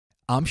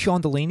I'm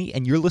Sean Delaney,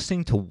 and you're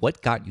listening to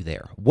What Got You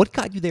There. What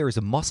Got You There is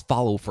a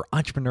must-follow for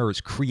entrepreneurs,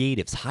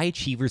 creatives, high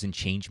achievers, and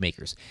change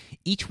makers.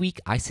 Each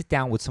week, I sit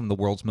down with some of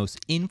the world's most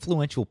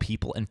influential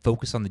people and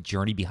focus on the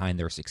journey behind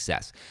their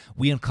success.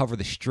 We uncover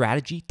the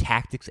strategy,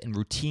 tactics, and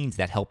routines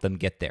that help them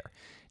get there.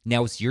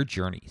 Now it's your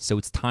journey, so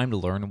it's time to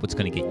learn what's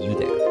going to get you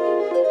there.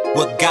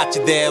 What got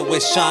you there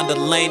with Sean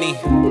Delaney?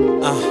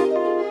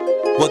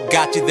 What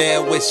got you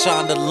there with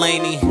Sean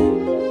Delaney?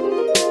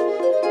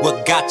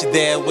 What got you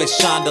there with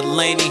Sean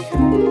Delaney?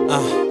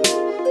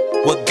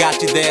 What got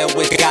you there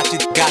with got you?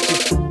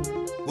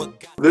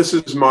 This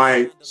is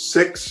my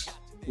 6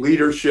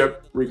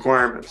 leadership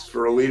requirements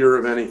for a leader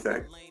of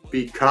anything.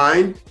 Be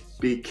kind,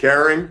 be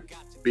caring,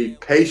 be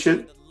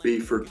patient, be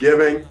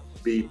forgiving,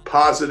 be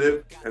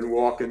positive, and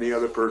walk in the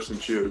other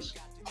person's shoes.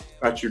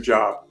 That's your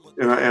job.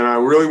 And I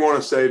really want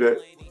to say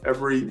to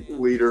every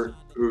leader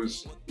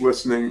who's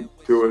listening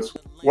to us,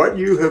 what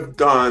you have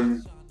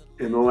done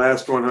in the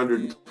last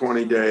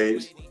 120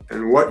 days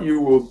and what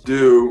you will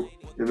do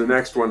in the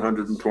next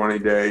 120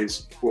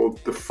 days will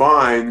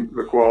define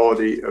the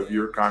quality of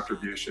your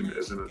contribution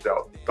as an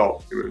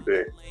adult human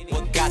being.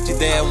 What got you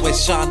there with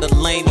Sean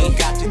Delaney?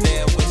 Got you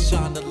there with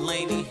Sean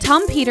Delaney.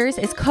 Tom Peters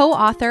is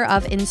co-author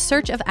of In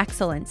Search of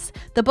Excellence,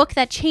 the book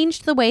that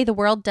changed the way the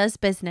world does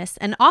business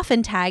and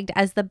often tagged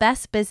as the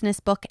best business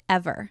book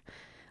ever.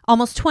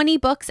 Almost 20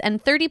 books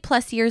and 30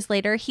 plus years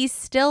later, he's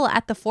still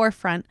at the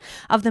forefront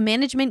of the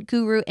management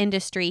guru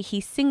industry he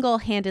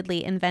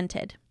single-handedly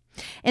invented.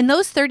 In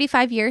those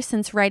 35 years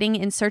since writing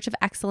In Search of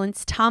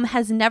Excellence, Tom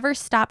has never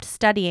stopped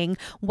studying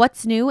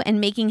what's new and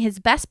making his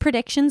best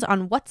predictions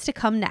on what's to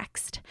come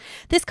next.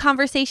 This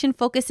conversation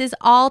focuses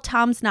all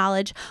Tom's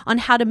knowledge on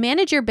how to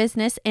manage your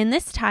business in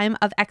this time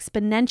of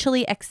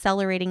exponentially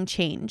accelerating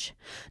change.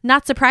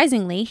 Not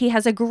surprisingly, he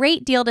has a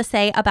great deal to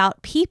say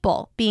about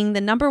people being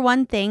the number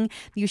one thing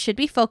you should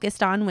be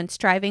focused on when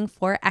striving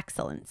for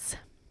excellence.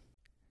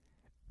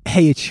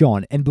 Hey, it's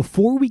Sean, and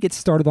before we get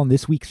started on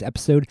this week's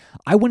episode,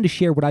 I wanted to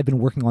share what I've been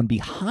working on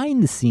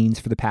behind the scenes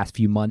for the past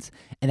few months,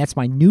 and that's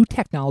my new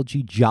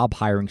technology job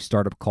hiring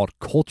startup called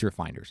Culture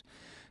Finders.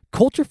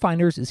 Culture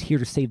Finders is here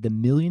to save the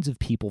millions of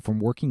people from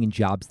working in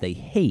jobs they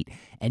hate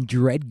and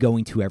dread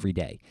going to every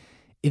day.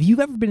 If you've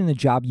ever been in a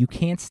job you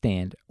can't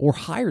stand or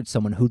hired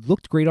someone who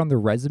looked great on their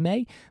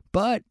resume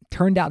but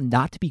turned out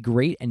not to be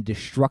great and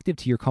destructive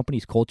to your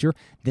company's culture,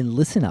 then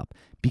listen up,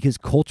 because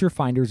Culture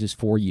Finders is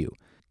for you.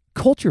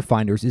 Culture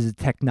Finders is a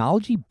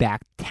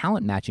technology-backed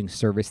talent matching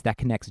service that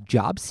connects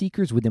job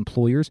seekers with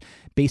employers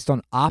based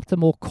on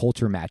optimal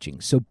culture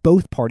matching, so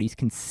both parties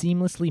can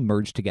seamlessly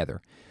merge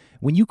together.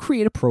 When you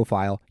create a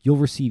profile, you'll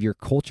receive your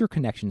culture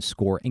connection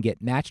score and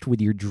get matched with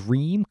your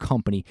dream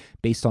company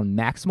based on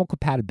maximal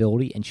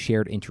compatibility and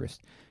shared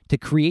interest. To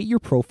create your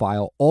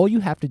profile, all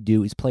you have to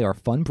do is play our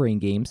fun brain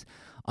games,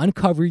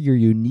 uncover your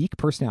unique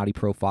personality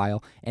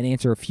profile, and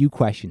answer a few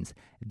questions.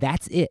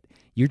 That's it.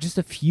 You're just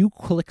a few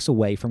clicks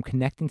away from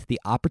connecting to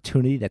the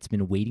opportunity that's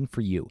been waiting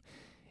for you.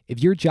 If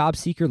you're a job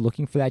seeker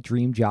looking for that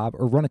dream job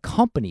or run a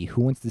company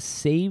who wants to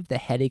save the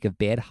headache of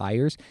bad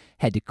hires,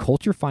 head to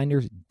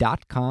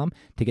culturefinders.com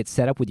to get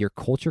set up with your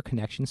culture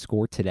connection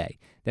score today.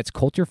 That's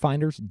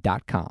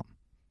culturefinders.com.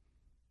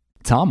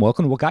 Tom,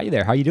 welcome to What Got You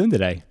There. How are you doing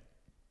today?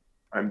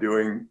 I'm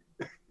doing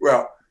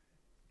well.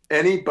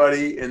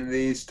 Anybody in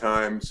these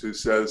times who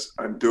says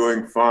I'm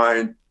doing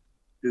fine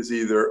is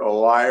either a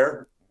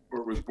liar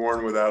or was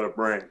born without a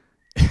brain.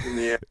 And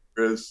the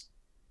answer is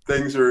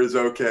things are as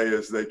okay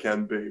as they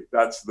can be.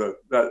 That's the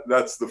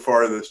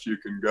farthest you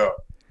can go.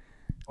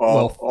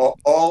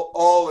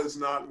 All is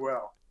not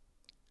well.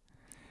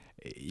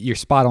 You're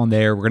spot on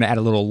there. We're going to add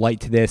a little light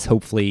to this.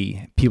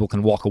 Hopefully people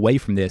can walk away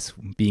from this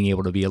being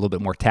able to be a little bit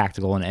more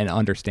tactical and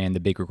understand the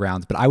bigger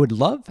grounds. But I would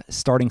love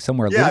starting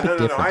somewhere a little bit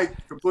different. I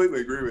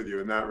completely agree with you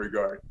in that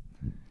regard.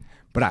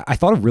 But I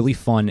thought a really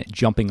fun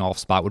jumping off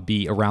spot would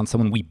be around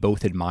someone we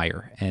both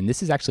admire. And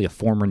this is actually a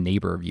former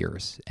neighbor of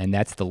yours. And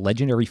that's the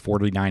legendary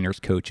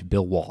 49ers coach,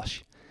 Bill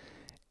Walsh.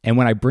 And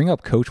when I bring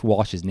up Coach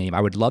Walsh's name,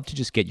 I would love to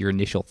just get your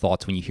initial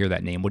thoughts when you hear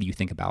that name. What do you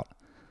think about?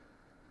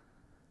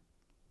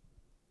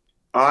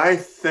 I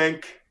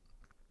think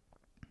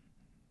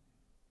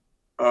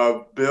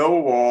of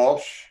Bill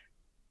Walsh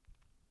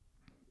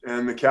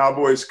and the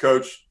Cowboys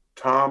coach,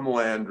 Tom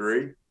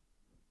Landry.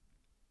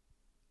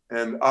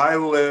 And I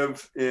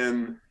live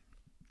in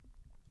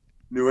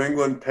New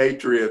England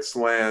Patriots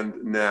land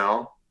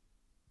now,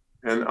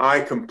 and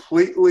I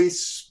completely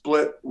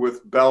split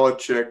with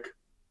Belichick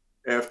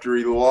after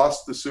he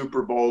lost the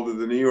Super Bowl to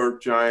the New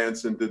York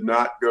Giants and did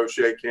not go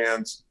shake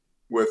hands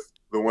with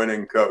the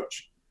winning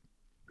coach.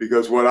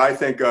 Because what I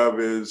think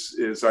of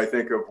is I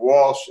think of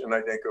Walsh and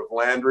I think of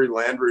Landry.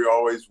 Landry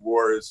always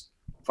wore his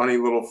funny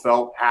little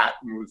felt hat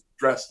and was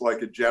dressed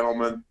like a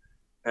gentleman.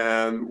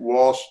 And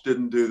Walsh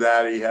didn't do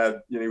that.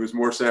 He was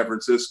more San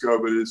Francisco,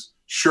 but his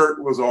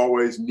shirt was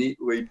always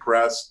neatly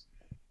pressed.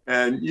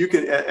 And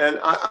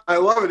I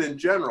love it in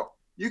general.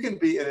 You can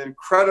be an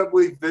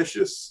incredibly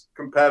vicious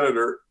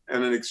competitor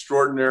and an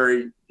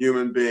extraordinary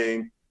human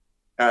being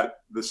at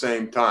the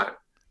same time.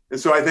 And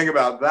so I think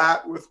about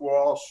that with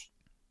Walsh.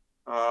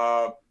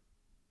 Oh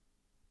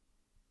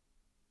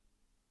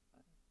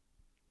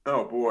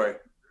boy,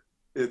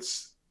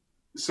 it's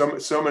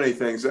so many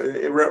things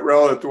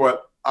relative to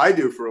what I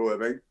do for a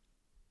living.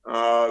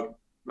 I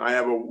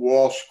have a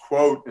Walsh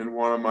quote in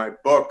one of my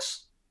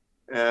books,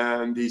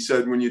 and he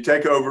said, when you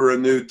take over a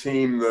new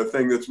team, the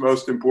thing that's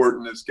most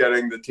important is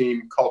getting the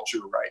team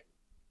culture right.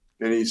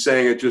 And he's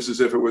saying it just as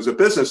if it was a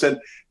business. And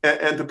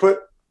to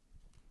put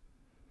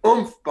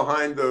oomph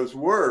behind those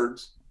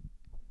words,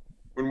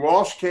 when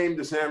Walsh came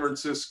to San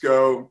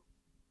Francisco,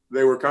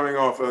 they were coming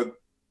off a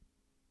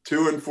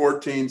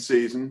 2-14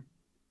 season.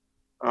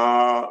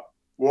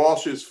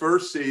 Walsh's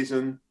first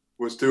season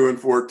was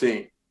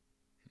 2-14.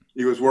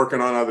 He was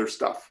working on other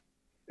stuff.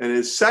 And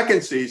his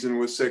second season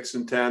was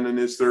 6-10, and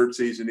his third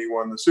season he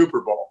won the Super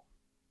Bowl.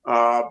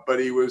 But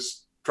he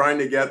was trying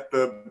to get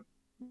the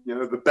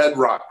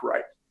bedrock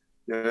right.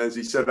 As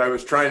he said, I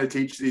was trying to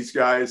teach these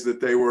guys that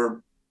they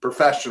were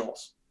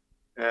professionals.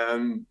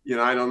 And,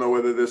 I don't know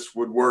whether this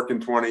would work in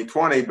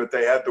 2020, but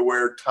they had to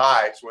wear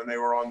ties when they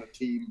were on the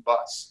team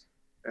bus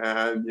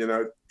and,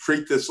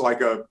 treat this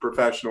like a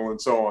professional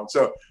and so on.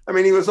 So,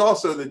 he was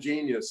also the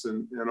genius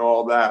and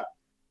all that.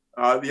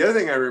 The other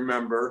thing I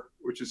remember,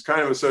 which is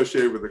kind of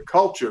associated with the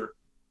culture,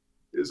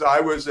 is I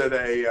was at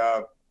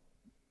a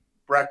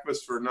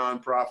breakfast for a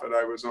nonprofit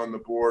I was on the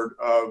board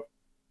of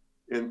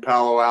in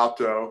Palo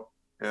Alto,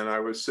 and I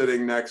was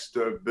sitting next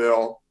to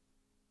Bill.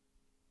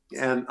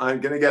 And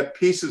I'm going to get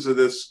pieces of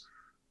this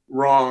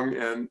wrong,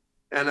 and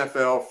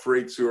NFL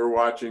freaks who are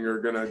watching are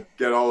going to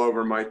get all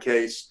over my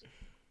case.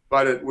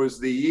 But it was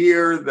the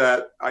year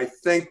that I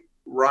think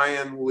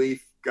Ryan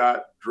Leaf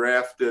got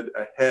drafted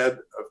ahead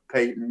of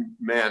Peyton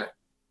Manning.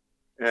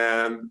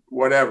 And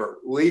whatever,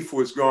 Leaf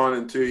was gone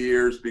in 2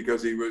 years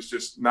because he was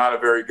just not a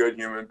very good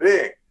human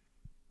being.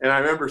 And I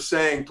remember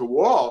saying to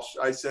Walsh,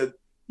 I said,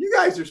 you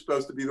guys are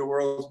supposed to be the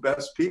world's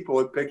best people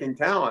at picking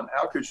talent.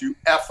 How could you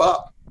F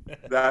up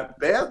that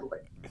badly?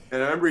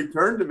 And I remember he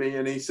turned to me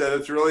and he said,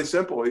 it's really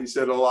simple. He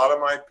said, a lot of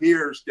my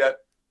peers get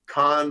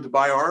conned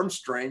by arm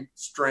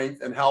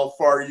strength and how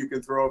far you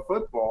can throw a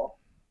football,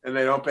 and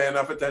they don't pay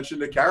enough attention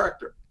to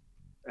character.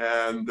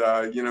 And,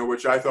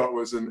 which I thought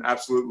was an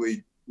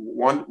absolutely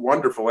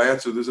wonderful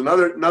answer. There's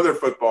another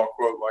football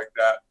quote like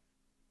that.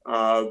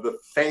 The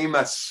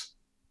famous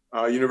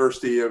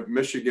University of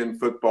Michigan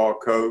football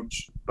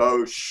coach,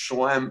 Bo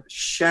Schembechler,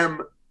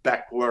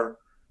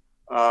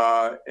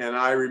 and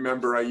I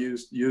remember I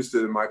used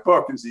it in my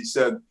book, is he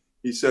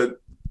said,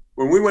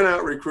 when we went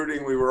out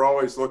recruiting, we were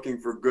always looking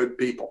for good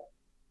people.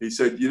 He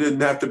said, you didn't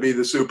have to be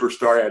the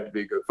superstar. You had to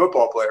be a good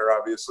football player,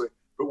 obviously,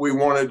 but we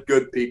wanted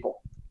good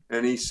people.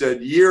 And he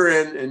said, year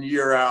in and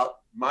year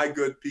out, my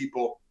good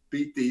people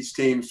beat these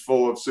teams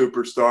full of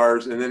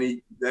superstars. And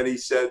then he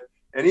said,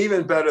 and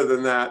even better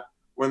than that,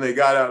 when they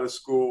got out of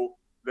school,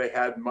 they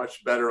had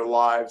much better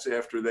lives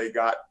after they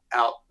got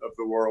out of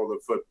the world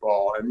of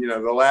football. And,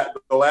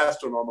 the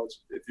last one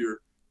almost, if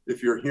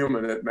you're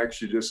human, it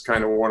makes you just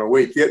kind of want to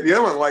weep. The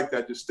other one like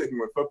that, just sticking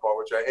with football,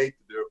 which I hate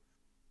to do.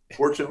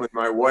 Fortunately,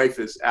 my wife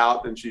is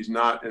out and she's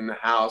not in the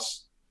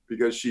house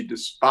because she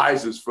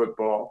despises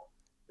football.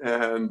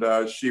 And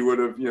she would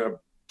have,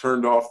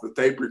 turned off the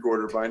tape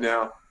recorder by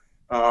now.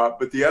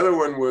 But the other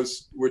one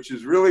was, which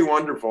is really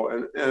wonderful,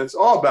 and it's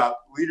all about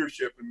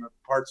leadership and the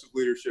parts of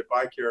leadership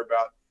I care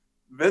about.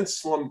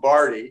 Vince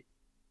Lombardi,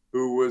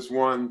 who was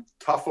one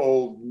tough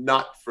old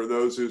nut for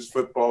those whose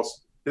football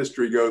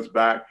history goes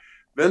back.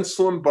 Vince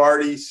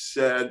Lombardi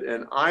said,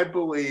 and I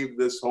believe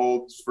this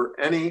holds for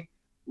any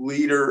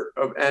leader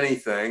of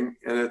anything,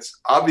 and it's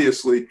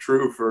obviously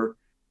true for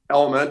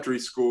elementary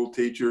school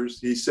teachers.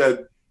 He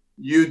said,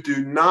 you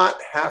do not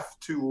have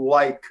to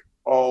like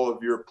all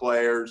of your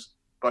players,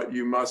 but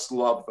you must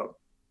love them.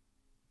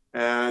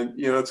 And,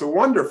 it's a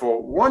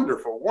wonderful,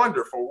 wonderful,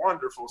 wonderful,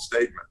 wonderful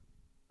statement.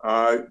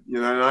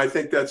 And I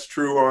think that's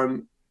true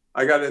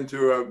I got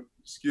into a,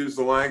 excuse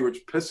the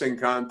language, pissing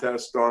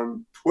contest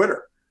on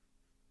Twitter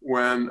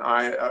when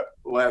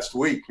last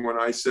week, when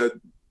I said,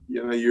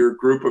 your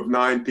group of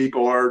 9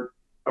 people are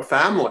a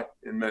family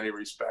in many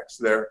respects.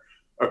 They're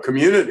a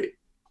community.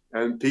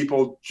 And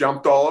people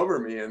jumped all over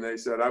me and they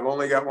said, I've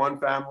only got one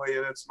family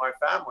and it's my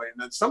family. And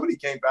then somebody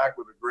came back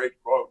with a great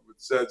quote that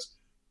says,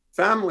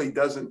 family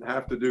doesn't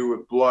have to do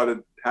with blood. It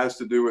has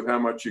to do with how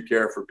much you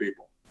care for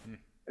people.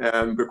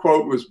 And the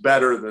quote was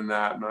better than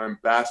that. And I'm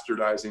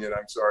bastardizing it,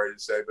 I'm sorry to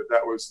say, but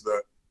that was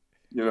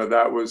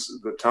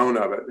the tone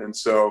of it. And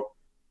so,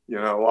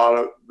 a lot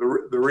of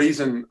the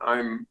reason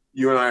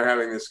you and I are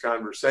having this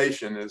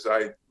conversation is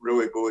I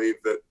really believe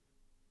that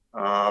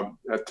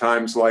at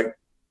times like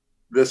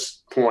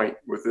this point,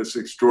 with this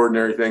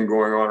extraordinary thing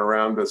going on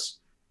around us,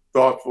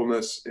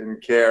 thoughtfulness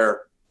and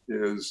care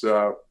is,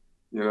 the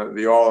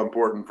all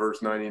important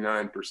first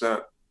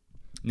 99%.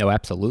 No,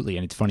 absolutely.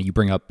 And it's funny, you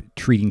bring up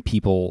treating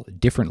people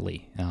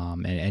differently.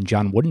 And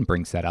John Wooden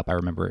brings that up. I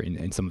remember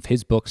in some of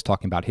his books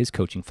talking about his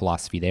coaching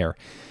philosophy there.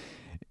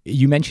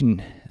 You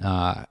mentioned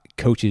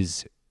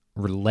coaches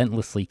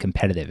relentlessly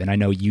competitive. And I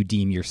know you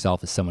deem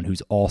yourself as someone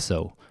who's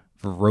also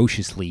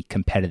ferociously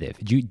competitive.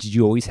 Did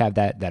you always have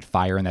that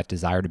fire and that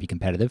desire to be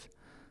competitive?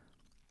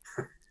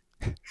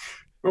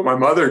 Well, my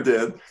mother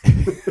did.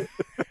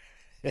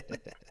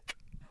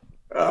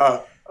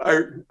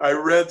 I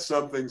read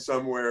something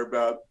somewhere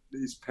about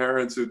these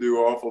parents who do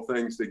awful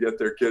things to get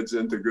their kids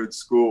into good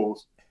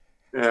schools.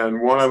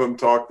 And one of them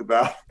talked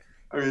about,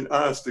 I mean,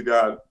 honest to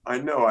God, I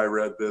know I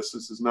read this.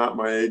 This is not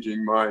my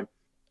aging mind,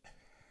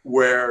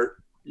 where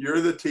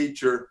you're the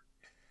teacher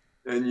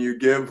and you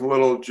give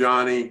little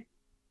Johnny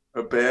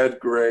a bad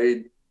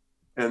grade.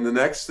 And the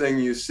next thing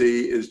you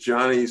see is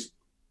Johnny's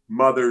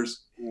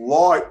father's,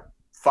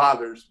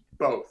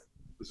 both.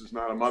 This is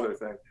not a mother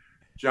thing.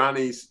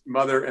 Johnny's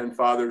mother and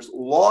father's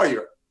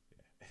lawyer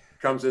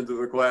comes into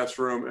the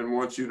classroom and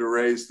wants you to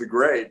raise the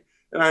grade.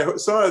 And I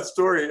saw that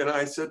story and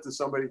I said to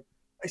somebody,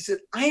 I said,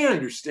 I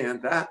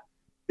understand that.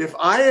 If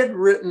I had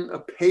written a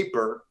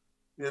paper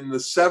in the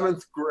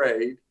 7th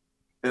grade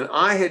and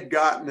I had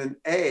gotten an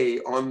A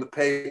on the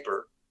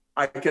paper,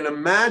 I can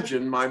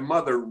imagine my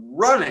mother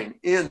running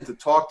in to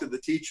talk to the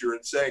teacher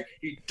and saying,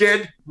 he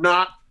did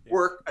not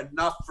work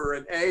enough for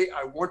an A.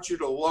 I want you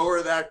to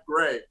lower that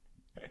grade.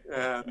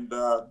 And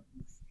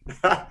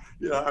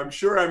I'm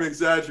sure I'm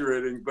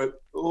exaggerating,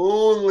 but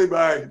only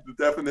by the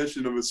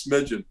definition of a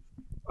smidgen.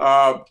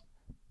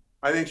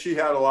 I think she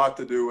had a lot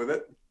to do with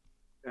it.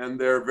 And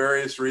there are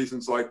various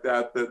reasons like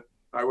that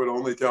I would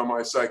only tell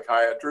my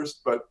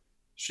psychiatrist, but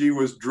she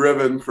was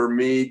driven for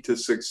me to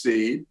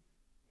succeed.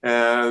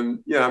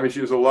 And,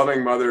 she was a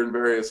loving mother and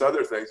various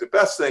other things. The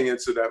best thing,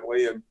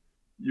 incidentally, and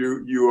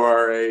you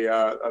are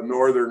a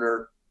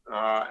Northerner,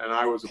 and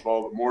I was a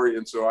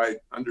Baltimorean, so I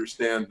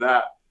understand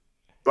that.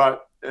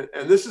 But,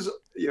 and this is,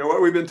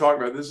 what we've been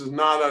talking about, this is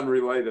not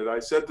unrelated. I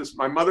said this,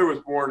 my mother was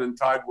born in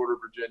Tidewater,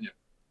 Virginia.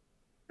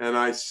 And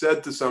I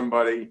said to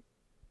somebody,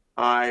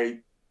 I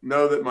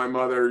know that my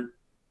mother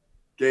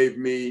gave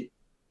me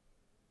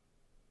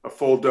a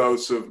full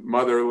dose of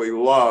motherly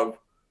love,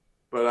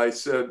 but I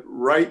said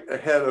right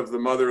ahead of the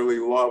motherly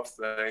love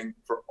thing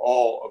for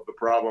all of the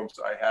problems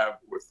I have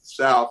with the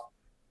South,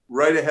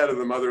 right ahead of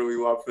the motherly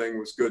love thing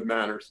was good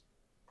manners,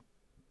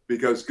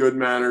 because good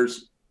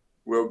manners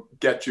will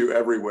get you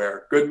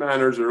everywhere. Good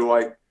manners are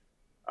like,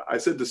 I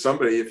said to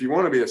somebody, if you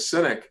want to be a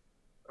cynic,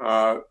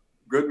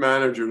 good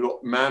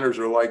manners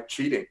are like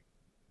cheating.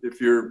 If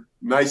you're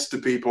nice to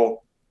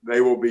people,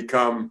 they will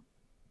become,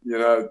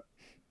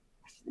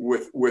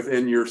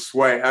 within your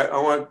sway. I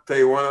want to tell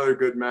you one other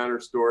good manner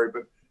story,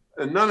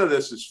 and none of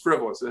this is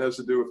frivolous. It has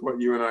to do with what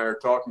you and I are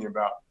talking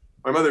about.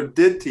 My mother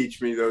did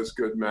teach me those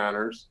good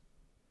manners.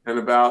 And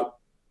about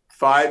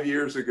 5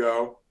 years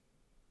ago,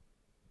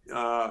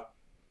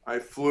 I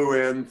flew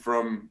in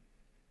from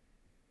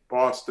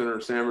Boston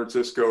or San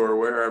Francisco or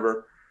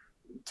wherever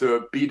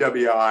to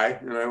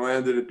BWI, and I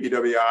landed at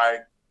BWI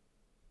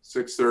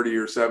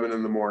 6:30 or 7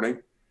 in the morning.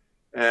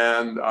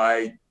 And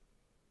I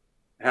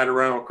had a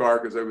rental car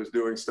because I was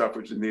doing stuff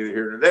which is neither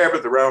here nor there,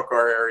 but the rental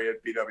car area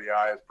at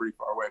BWI is pretty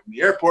far away from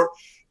the airport,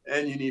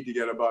 and you need to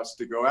get a bus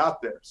to go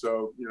out there.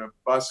 So,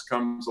 bus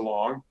comes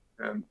along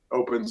and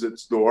opens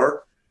its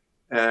door.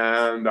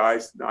 And I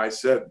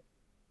said,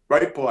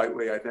 quite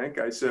politely, I think,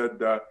 I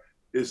said,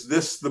 is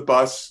this the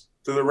bus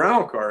to the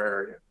rental car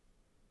area?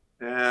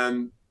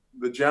 And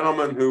the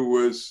gentleman who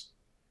was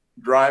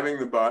driving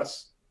the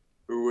bus,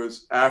 who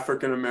was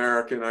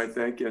African-American, I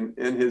think, in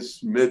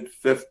his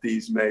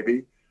mid-50s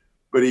maybe,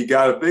 but he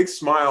got a big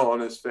smile on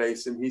his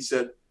face and he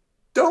said,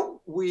 don't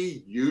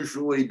we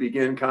usually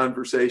begin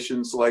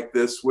conversations like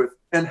this with,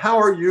 and how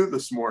are you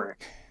this morning?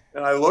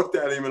 And I looked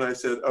at him and I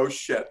said, oh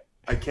shit,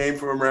 I came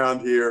from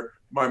around here.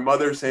 My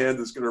mother's hand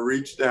is going to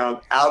reach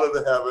down out of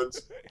the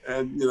heavens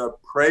and,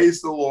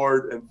 praise the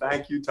Lord and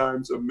thank you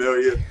times a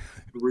million,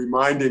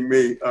 reminding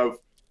me of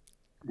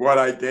what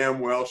I damn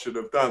well should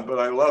have done. But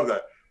I love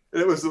that.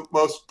 And it was the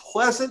most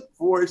pleasant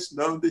voice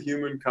known to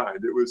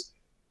humankind. It was,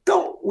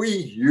 don't we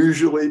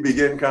usually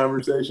begin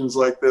conversations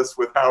like this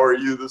with how are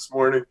you this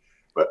morning?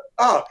 But,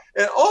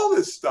 and all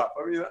this stuff.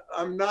 I mean,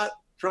 I'm not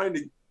trying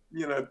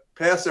to,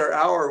 pass our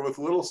hour with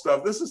little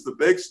stuff. This is the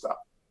big stuff.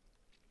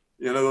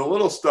 The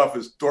little stuff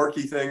is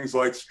dorky things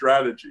like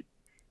strategy.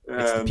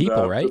 It's the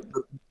people, right?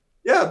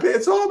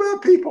 It's all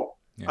about people.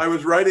 Yeah. I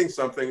was writing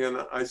something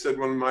and I said,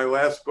 when my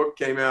last book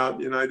came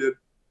out, I did,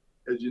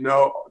 as you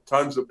know,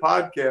 tons of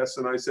podcasts.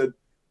 And I said,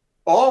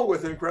 all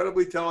with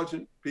incredibly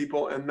intelligent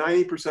people. And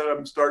 90% of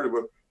them started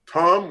with,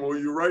 Tom, well,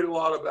 you write a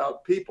lot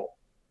about people.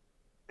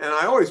 And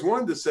I always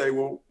wanted to say,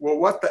 well,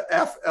 what the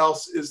F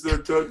else is there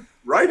to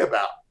write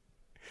about?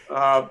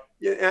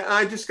 And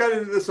I just got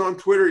into this on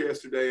Twitter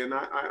yesterday, and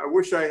I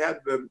wish I had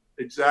the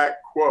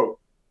exact quote.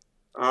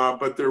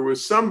 But there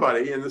was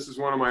somebody, and this is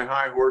one of my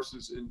high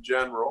horses in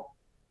general,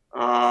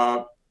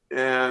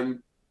 and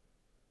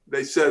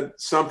they said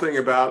something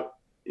about,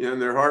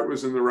 their heart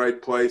was in the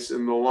right place,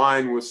 and the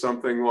line was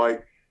something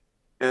like,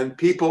 and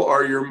people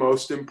are your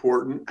most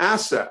important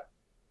asset.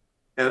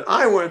 And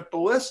I went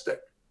ballistic.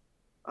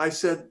 I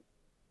said,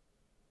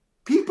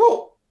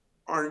 people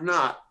are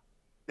not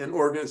an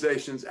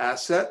organization's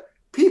asset.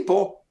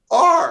 People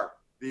are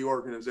the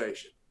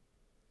organization.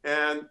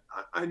 And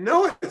I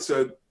know it's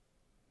an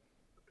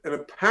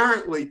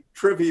apparently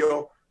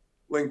trivial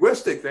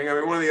linguistic thing. I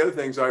mean, one of the other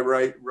things I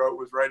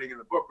was writing in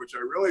the book, which I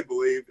really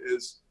believe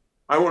is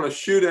I want to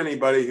shoot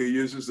anybody who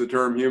uses the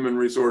term human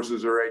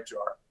resources or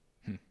HR.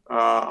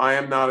 I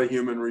am not a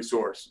human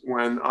resource.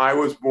 When I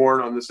was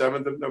born on the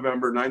 7th of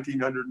November,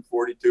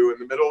 1942, in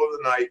the middle of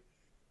the night,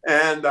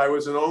 and I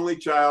was an only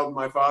child,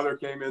 my father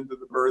came into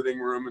the birthing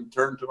room and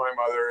turned to my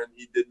mother, and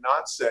he did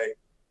not say,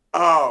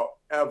 "Oh,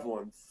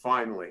 Evelyn,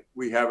 finally,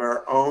 we have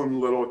our own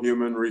little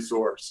human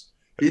resource."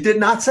 He did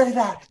not say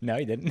that. No,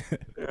 he didn't.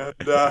 And,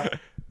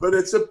 but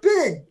it's a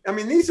big, I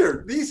mean, these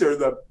are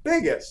the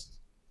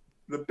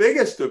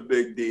biggest of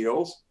big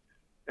deals.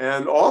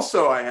 And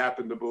also, I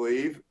happen to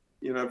believe,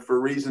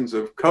 for reasons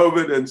of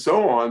COVID and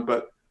so on,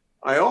 but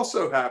I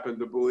also happen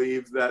to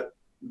believe that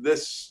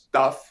this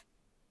stuff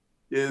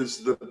is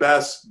the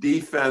best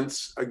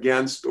defense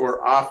against or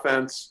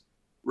offense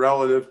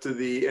relative to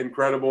the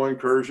incredible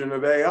incursion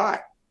of AI.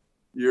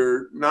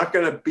 You're not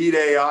going to beat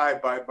AI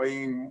by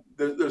being,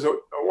 there's a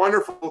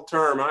wonderful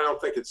term, I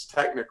don't think it's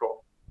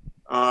technical,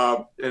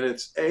 and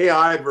it's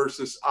AI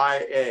versus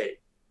IA.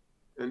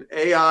 And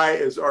AI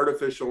is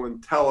artificial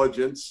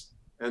intelligence,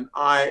 and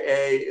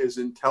IA is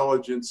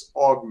intelligence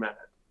augmented.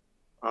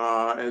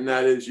 And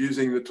that is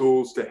using the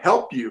tools to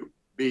help you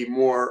be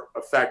more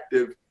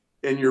effective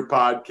in your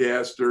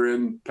podcast or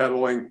in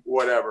peddling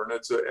whatever.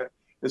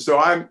 And so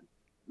I'm,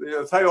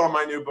 the title of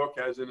my new book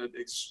has an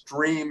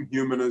extreme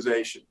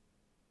humanization.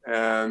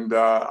 And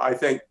I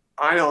think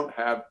I don't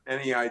have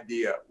any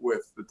idea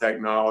with the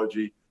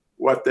technology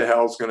what the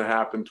hell's going to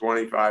happen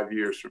 25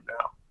 years from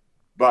now.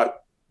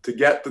 But to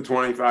get to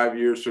 25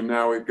 years from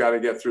now, we've got to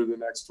get through the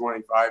next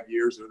 25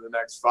 years or the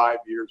next 5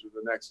 years or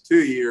the next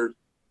 2 years.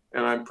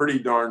 And I'm pretty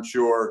darn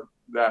sure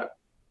that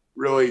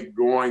really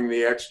going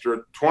the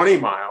extra 20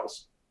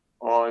 miles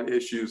on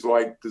issues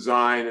like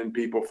design and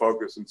people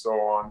focus and so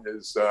on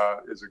is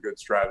a good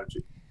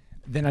strategy.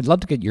 Then I'd love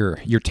to get your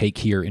take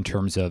here in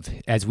terms of,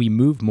 as we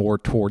move more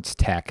towards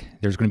tech,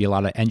 there's going to be a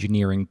lot of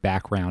engineering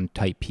background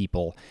type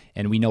people,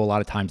 and we know a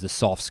lot of times the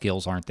soft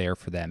skills aren't there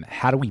for them.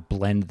 How do we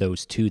blend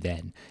those two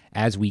then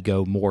as we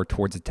go more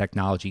towards a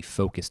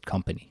technology-focused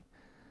company?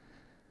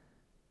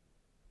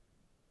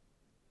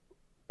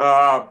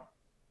 I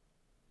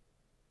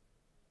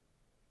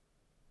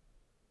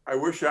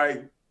wish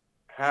I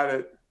had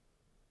it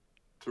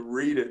to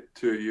read it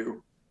to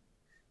you,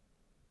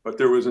 but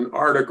there was an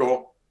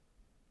article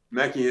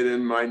making it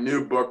in my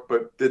new book,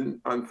 but didn't,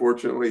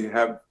 unfortunately,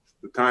 the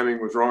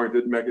timing was wrong. It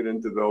didn't make it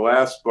into the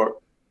last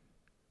book.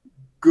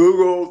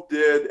 Google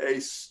did a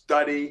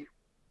study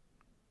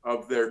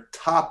of their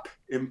top,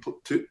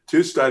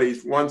 two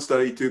studies, one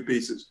study, two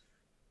pieces,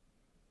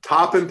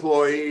 top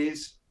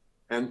employees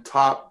and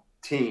top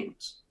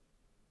teams.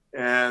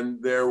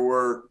 And there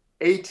were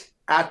 8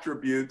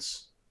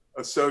 attributes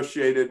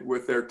associated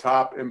with their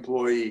top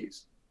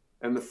employees.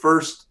 And the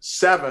first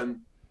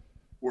 7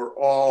 were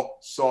all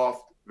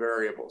soft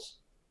variables,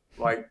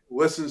 like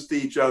listens to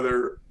each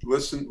other,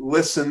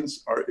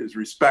 is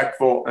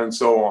respectful, and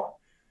so on.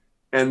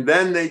 And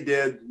then they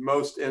did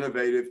most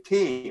innovative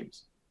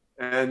teams.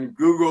 And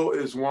Google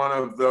is one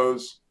of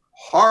those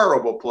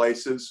horrible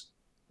places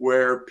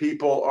where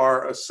people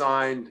are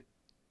assigned,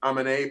 I'm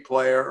an A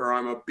player or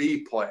I'm a B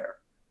player.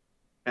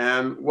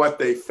 And what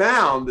they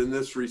found in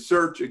this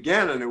research,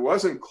 again, and it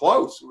wasn't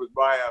close, it was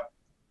by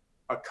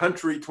a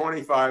country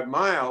 25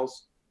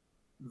 miles,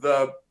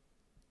 the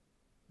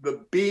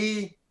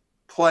B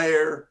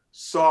player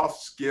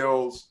soft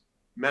skills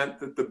meant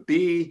that the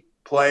B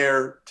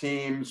player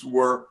teams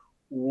were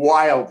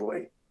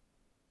wildly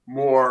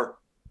more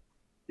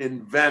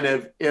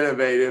inventive,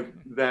 innovative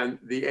than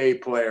the A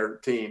player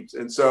teams.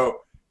 And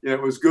so,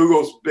 it was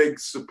Google's big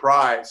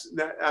surprise.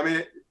 I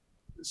mean,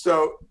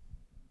 so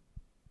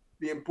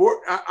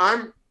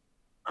I'm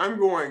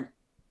going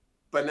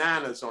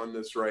bananas on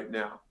this right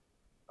now.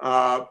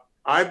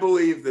 I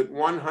believe that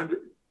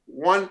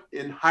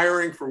in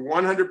hiring for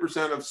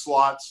 100% of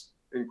slots,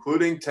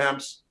 including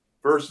temps,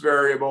 first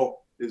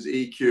variable is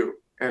EQ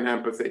and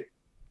empathy,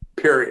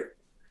 period.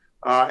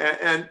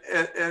 And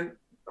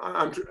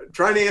I'm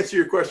trying to answer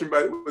your question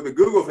with the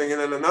Google thing.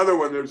 And then another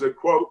one, there's a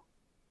quote,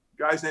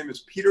 the guy's name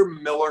is Peter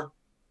Miller,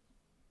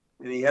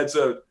 and he heads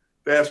a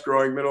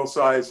fast-growing,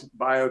 middle-sized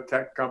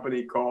biotech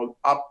company called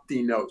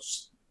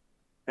Optinos.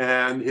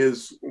 And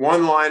his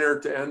one-liner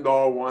to end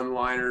all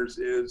one-liners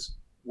is,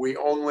 "We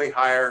only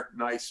hire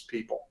nice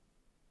people."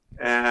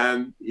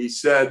 And he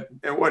said,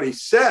 and what he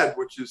said,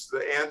 which is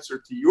the answer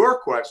to your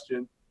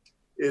question,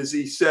 is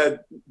he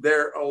said,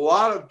 there are a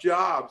lot of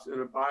jobs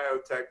in a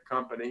biotech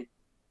company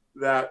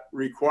that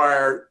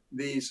require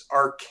these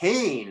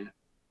arcane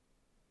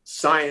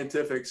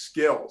scientific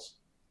skills.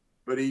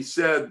 But he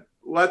said,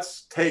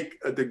 let's take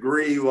a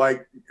degree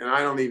like, and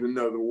I don't even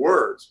know the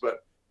words, but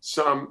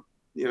some,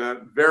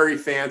 very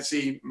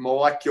fancy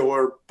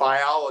molecular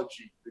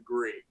biology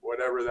degree,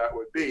 whatever that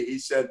would be. He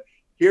said,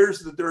 here's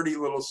the dirty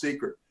little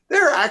secret.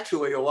 There are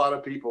actually a lot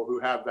of people who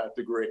have that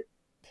degree.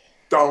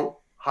 Don't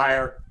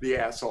hire the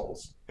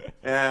assholes.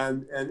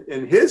 And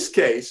in his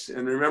case,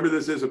 and remember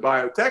this is a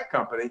biotech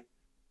company,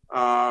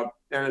 and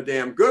a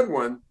damn good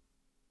one,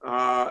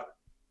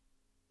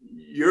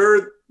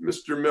 you're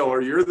Mr.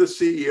 Miller, you're the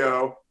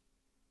CEO.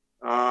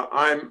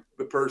 I'm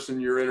the person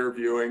you're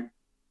interviewing.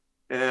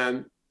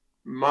 And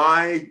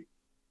my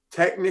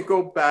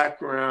technical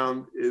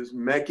background is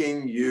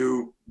making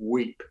you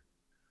weep.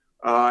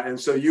 And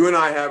so you and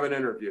I have an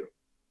interview.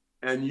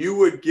 And you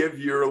would give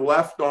your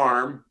left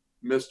arm,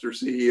 Mr.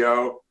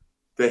 CEO,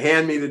 to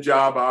hand me the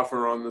job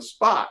offer on the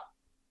spot.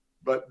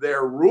 But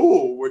their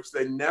rule, which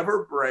they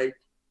never break,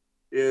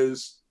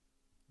 is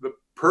the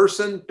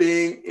person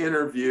being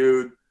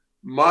interviewed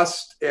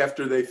must,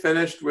 after they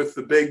finished with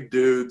the big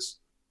dudes,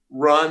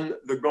 run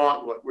the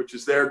gauntlet, which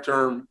is their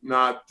term,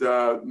 not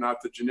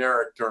the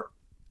generic term.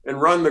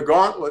 And run the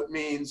gauntlet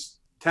means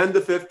 10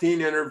 to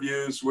 15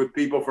 interviews with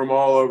people from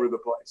all over the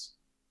place.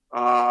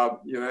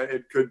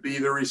 It could be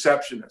the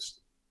receptionist.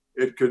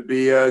 It could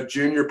be a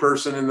junior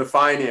person in the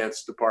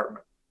finance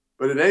department.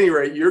 But at any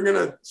rate, you're going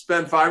to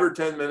spend 5 or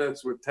 10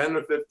 minutes with 10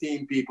 to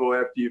 15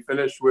 people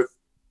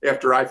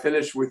after I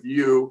finish with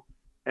you.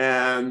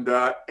 And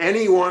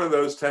any one of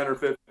those 10 or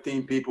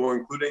 15 people,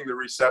 including the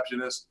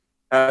receptionist,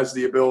 has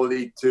the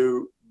ability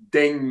to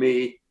ding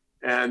me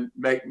and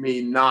make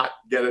me not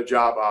get a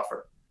job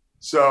offer.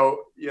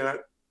 So,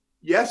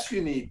 yes,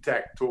 you need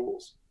tech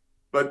tools,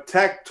 but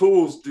tech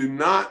tools do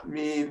not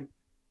mean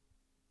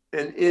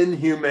an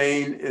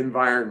inhumane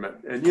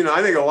environment. And,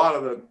 I think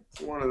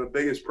one of the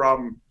biggest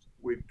problems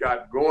we've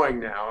got going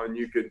now, and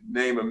you could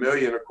name a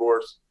million, of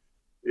course,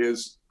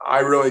 is I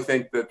really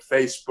think that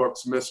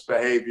Facebook's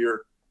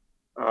misbehavior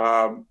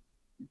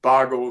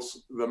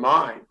boggles the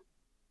mind.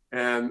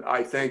 And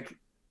I think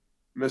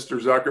Mr.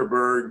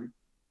 Zuckerberg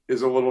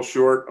is a little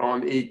short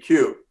on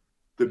EQ,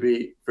 to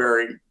be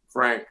very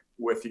frank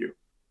with you.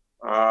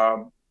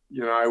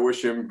 I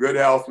wish him good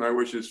health and I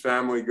wish his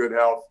family good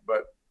health,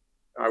 but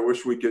I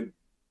wish we could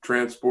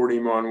transport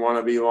him on one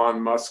of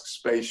Elon Musk's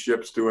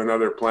spaceships to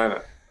another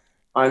planet.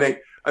 I think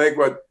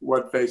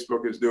what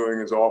Facebook is doing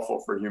is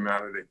awful for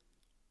humanity.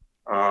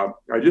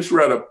 I just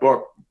read a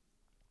book.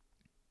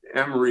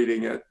 I'm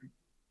reading it.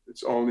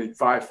 It's only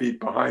 5 feet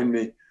behind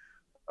me.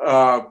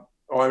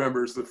 All I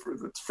remember is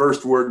the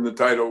first word in the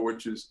title,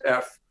 which is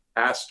F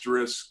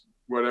asterisk,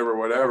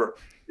 whatever.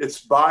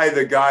 It's by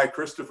the guy,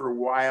 Christopher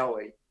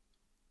Wiley,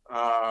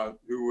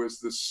 who was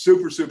the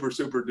super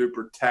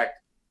duper tech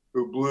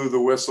who blew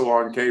the whistle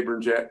on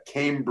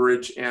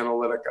Cambridge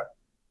Analytica.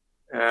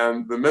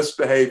 And the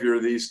misbehavior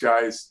these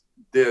guys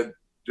did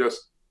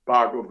just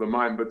boggled the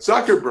mind. But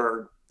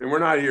Zuckerberg, and we're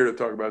not here to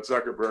talk about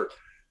Zuckerberg,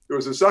 there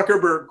was a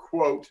Zuckerberg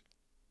quote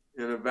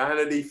in a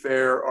Vanity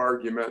Fair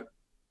argument,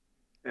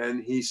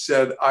 and he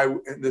said,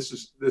 and this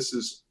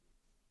is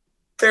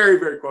very,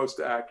 very close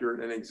to accurate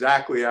and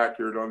exactly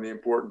accurate on the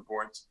important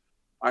points.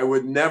 I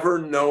would never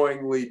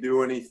knowingly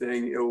do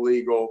anything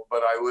illegal,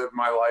 but I live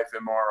my life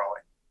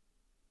immorally.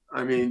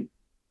 I mean,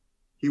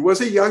 he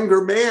was a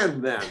younger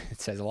man then.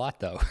 It says a lot,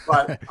 though.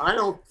 But I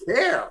don't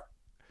care.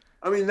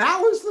 I mean, that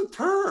was the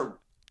term,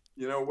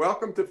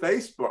 welcome to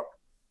Facebook.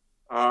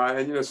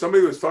 And,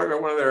 somebody was talking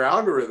about one of their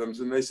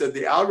algorithms, and they said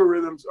the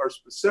algorithms are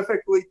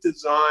specifically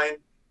designed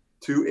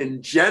to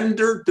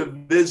engender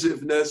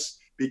divisiveness,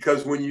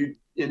 because when you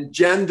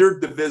engender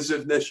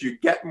divisiveness, you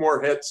get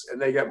more hits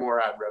and they get more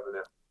ad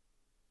revenue.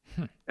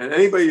 And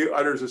anybody who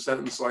utters a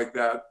sentence like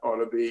that ought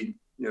to be,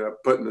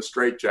 put in the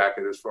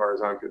straitjacket as far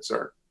as I'm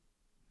concerned.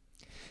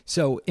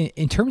 So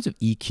in terms of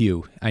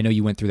EQ, I know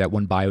you went through that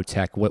one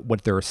biotech,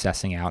 what they're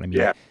assessing out. I mean,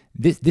 yeah.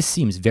 This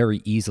seems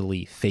very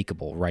easily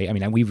fakeable, right? I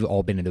mean, we've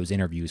all been in those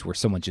interviews where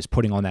someone's just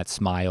putting on that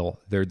smile.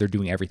 They're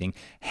doing everything.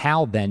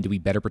 How then do we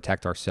better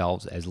protect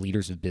ourselves as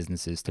leaders of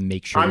businesses to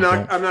make sure? I'm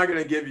not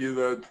going to give you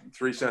the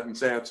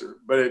 3-sentence answer,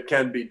 but it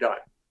can be done.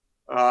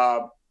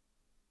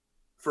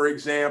 For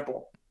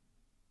example,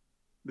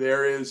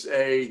 there is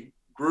a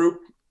group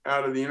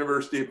out of the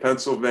University of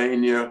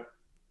Pennsylvania,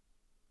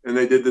 and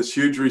they did this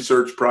huge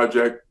research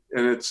project,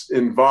 and it's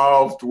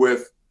involved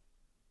with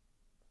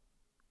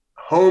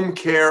home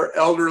care,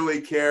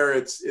 elderly care.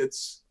 I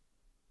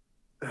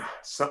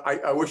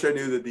wish I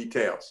knew the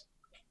details.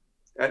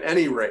 At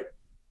any rate,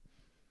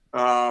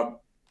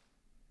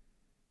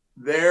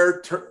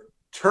 their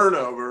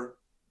turnover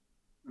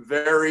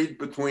varied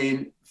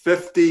between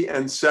 50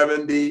 and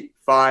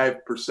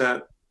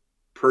 75%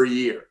 per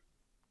year.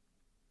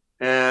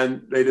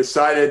 And they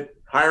decided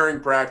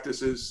hiring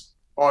practices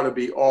ought to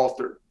be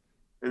altered.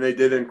 And they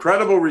did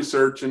incredible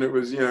research, and it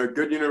was,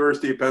 good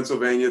University of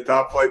Pennsylvania,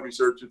 top flight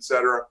research, et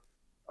cetera.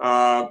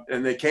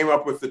 And they came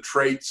up with the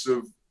traits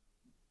of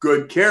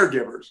good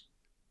caregivers.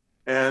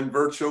 And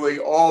virtually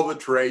all the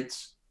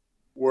traits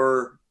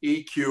were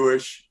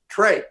EQ-ish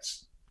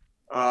traits.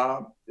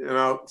 And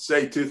I'll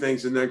say 2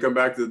 things and then come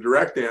back to the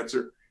direct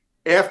answer.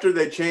 After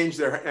they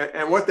changed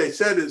and what they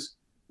said is,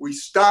 we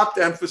stopped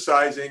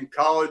emphasizing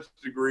college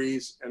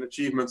degrees and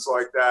achievements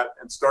like that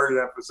and started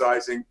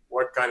emphasizing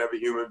what kind of a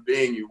human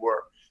being you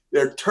were.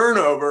 Their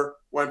turnover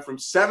went from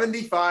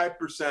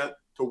 75%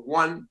 to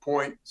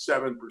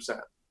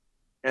 1.7%.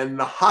 and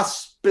the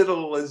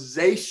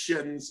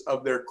hospitalizations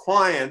of their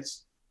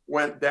clients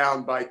went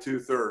down by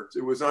 2/3.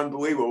 It was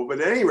unbelievable. But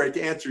at any rate,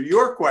 to answer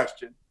your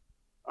question,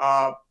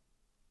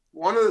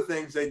 one of the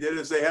things they did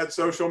is they had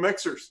social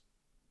mixers.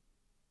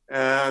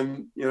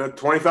 And,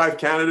 25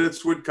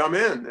 candidates would come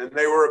in and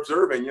they were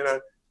observing,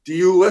 do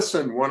you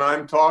listen when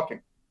I'm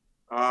talking?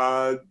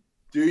 Do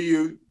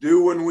you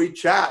do when we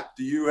chat?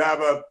 Do you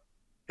have a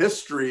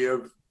history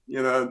of,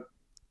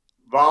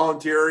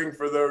 volunteering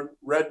for the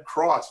Red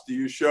Cross? Do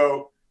you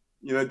show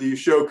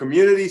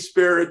community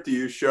spirit? Do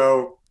you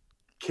show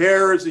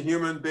care as a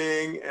human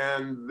being?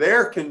 And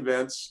they're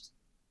convinced.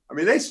 I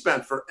mean, they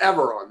spent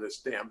forever on this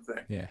damn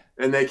thing. Yeah.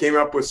 And they came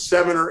up with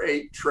 7 or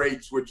 8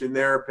 traits, which in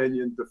their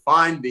opinion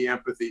defined the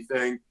empathy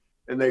thing.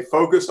 And they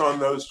focused on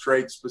those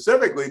traits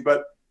specifically.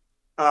 But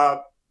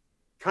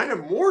kind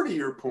of more to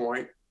your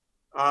point,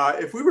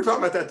 if we were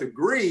talking about that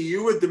degree,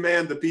 you would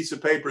demand the piece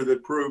of paper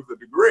that proved the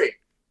degree.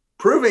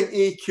 Proving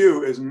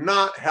EQ is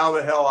not how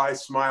the hell I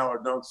smile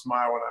or don't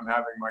smile when I'm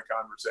having my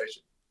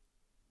conversation.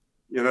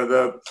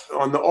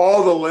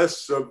 All the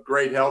lists of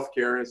great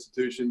healthcare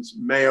institutions,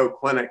 Mayo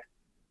Clinic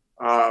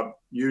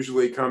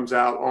usually comes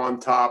out on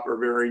top or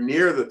very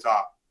near the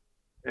top.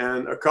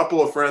 And a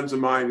couple of friends of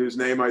mine whose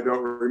name I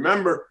don't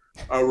remember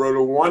wrote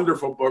a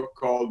wonderful book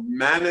called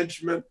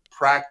Management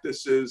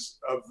Practices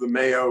of the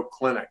Mayo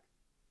Clinic.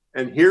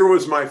 And here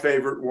was my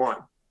favorite one.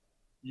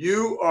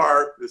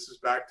 This is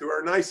back to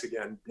our nice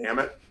again, damn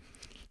it.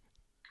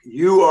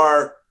 You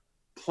are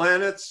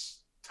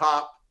planet's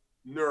top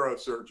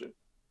neurosurgeon,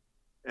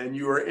 and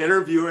you are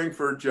interviewing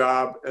for a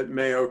job at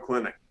Mayo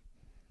Clinic.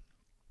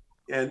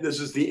 And this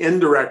is the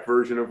indirect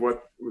version of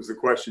what was the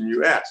question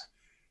you asked.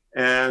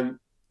 And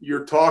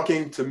you're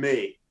talking to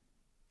me.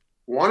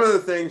 One of the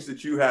things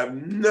that you have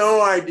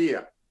no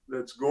idea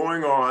that's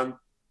going on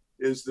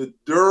is that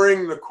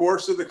during the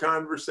course of the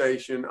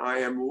conversation, I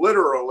am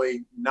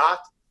literally, not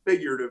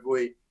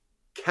figuratively,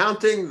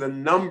 counting the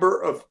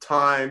number of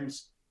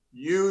times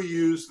you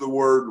use the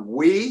word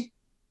we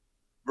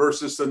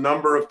versus the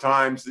number of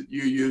times that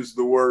you use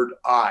the word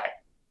I.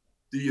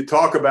 Do you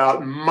talk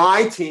about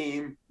my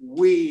team,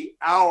 we,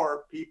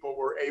 our people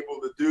were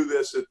able to do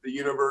this at the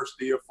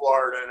University of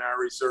Florida in our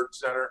research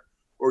center?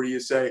 Or do you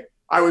say,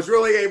 I was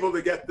really able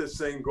to get this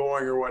thing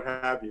going, or what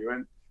have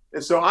you?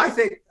 And so I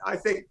think,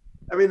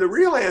 the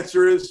real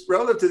answer is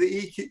relative to the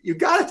EQ, you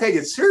got to take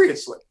it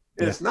seriously.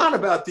 And It's not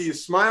about, do you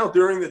smile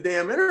during the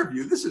damn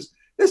interview? This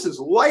is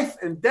life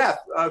and death.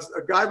 A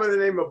guy by the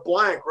name of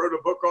Blank wrote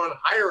a book on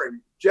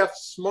hiring, Jeff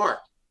Smart.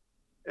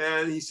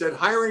 And he said,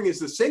 hiring is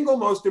the single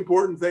most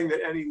important thing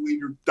that any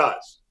leader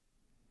does.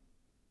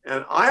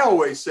 And I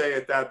always say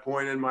at that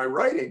point in my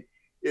writing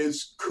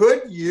is,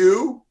 could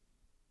you,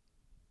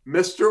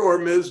 Mr. or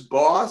Ms.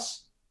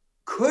 Boss,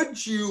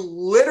 could you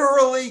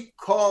literally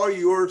call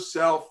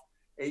yourself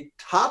a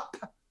top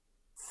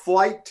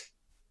flight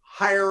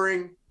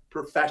hiring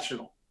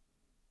professional?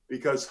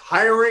 Because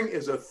hiring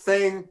is a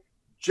thing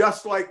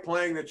just like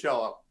playing the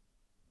cello.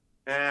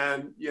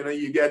 And,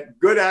 you get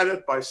good at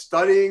it by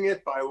studying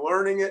it, by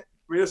learning it.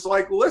 I mean, it's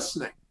like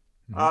listening.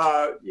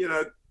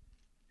 Mm-hmm.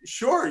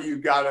 Sure, you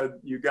got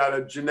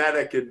a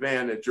genetic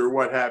advantage or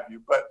what have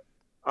you. But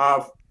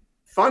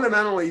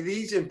fundamentally,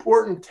 these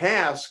important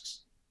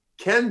tasks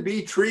can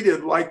be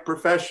treated like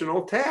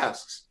professional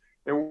tasks.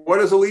 And what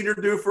does a leader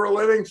do for a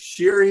living?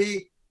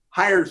 He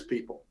hires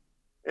people.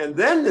 And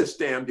then this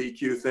damned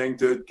EQ thing,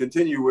 to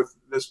continue with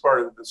this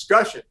part of the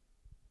discussion.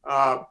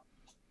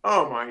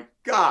 Oh my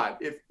God,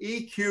 if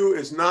EQ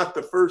is not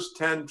the first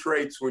 10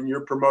 traits when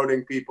you're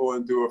promoting people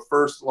into a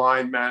first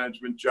line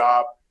management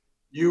job,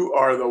 you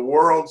are the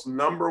world's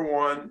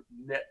 #1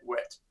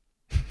 nitwit.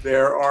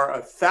 There are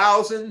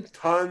 1,000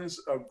 tons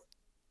of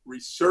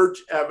research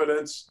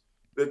evidence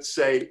that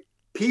say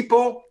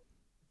people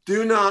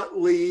do not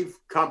leave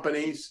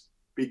companies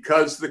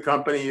because the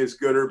company is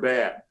good or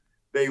bad.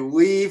 They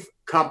leave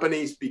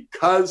companies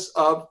because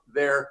of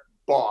their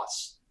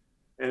boss.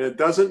 And it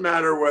doesn't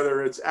matter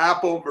whether it's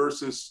Apple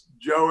versus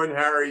Joe and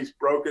Harry's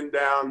broken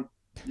down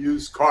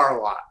used car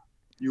lot.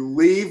 You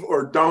leave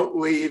or don't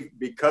leave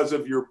because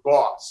of your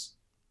boss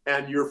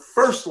and your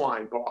first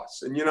line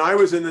boss. And, I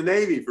was in the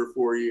Navy for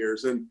 4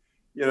 years. And,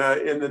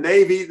 in the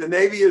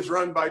Navy is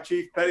run by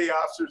chief petty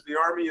officers. The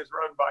Army is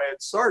run by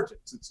its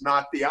sergeants. It's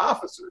not the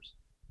officers.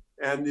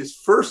 And this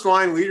first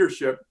line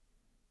leadership,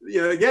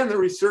 again, the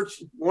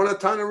research, a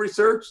ton of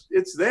research,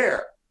 it's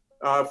there.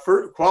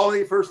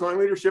 Quality first line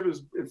leadership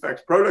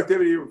affects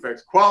productivity, it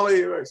affects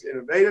quality, it affects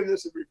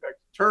innovativeness, it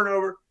affects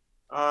turnover,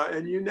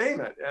 and you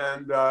name it.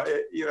 And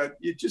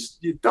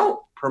you don't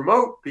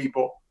promote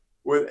people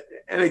with.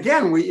 And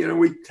again,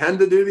 we tend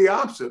to do the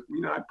opposite.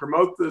 I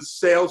promote the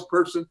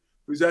salesperson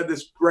who's had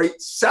this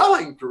great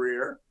selling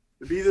career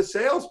to be the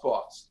sales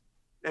boss,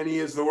 and he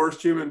is the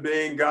worst human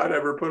being God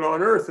ever put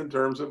on earth in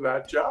terms of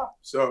that job.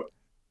 So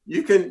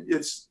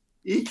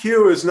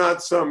EQ is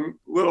not some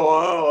little,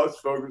 let's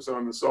focus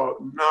on the salt.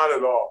 Not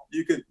at all.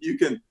 You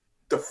can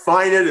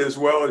define it as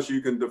well as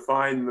you can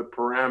define the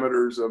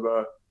parameters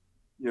of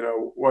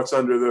what's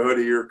under the hood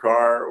of your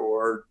car,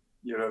 or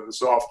the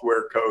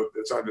software code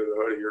that's under the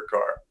hood of your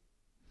car.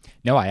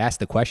 No, I asked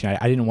the question.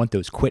 I didn't want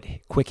those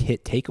quick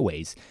hit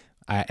takeaways.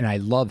 And I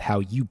love how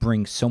you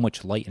bring so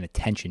much light and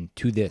attention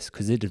to this,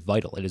 because it is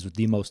vital. It is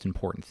the most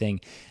important thing.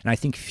 And I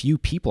think few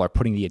people are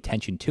putting the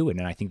attention to it.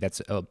 And I think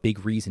that's a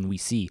big reason we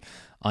see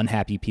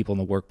unhappy people in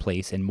the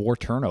workplace and more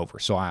turnover.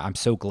 So I'm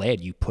so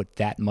glad you put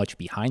that much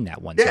behind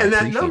that one. Yeah, so and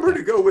that number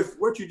to go with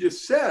what you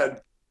just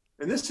said,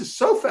 and this is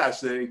so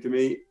fascinating to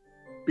me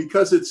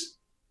because it's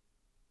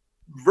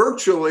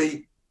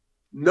virtually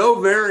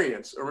no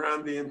variance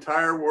around the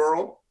entire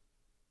world.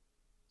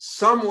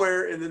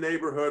 Somewhere in the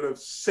neighborhood of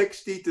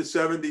 60 to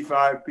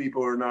 75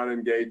 people are not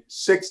engaged.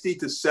 60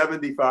 to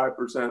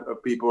 75%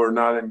 of people are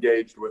not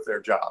engaged with their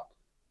job.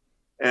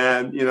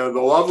 And, the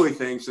lovely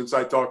thing, since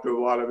I talk to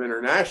a lot of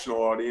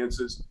international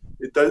audiences,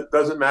 it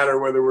doesn't matter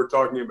whether we're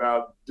talking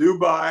about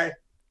Dubai,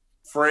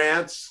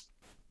 France,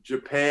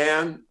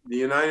 Japan, the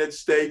United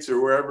States,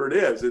 or wherever it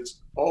is.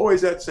 It's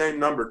always that same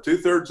number.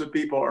 2/3 of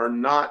people are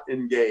not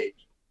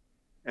engaged.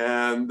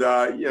 And,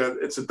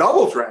 it's a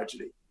double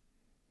tragedy.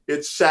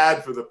 It's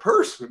sad for the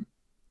person,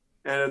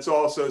 and it's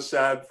also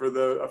sad for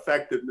the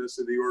effectiveness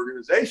of the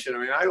organization. I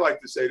mean, I like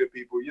to say to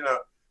people,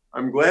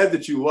 I'm glad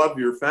that you love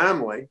your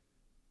family,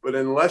 but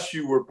unless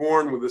you were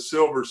born with a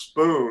silver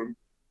spoon,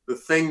 the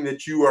thing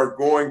that you are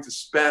going to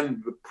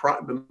spend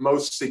the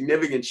most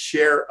significant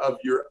share of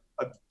your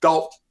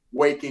adult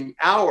waking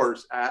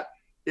hours at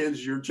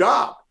is your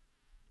job.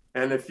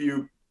 And if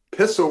you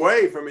piss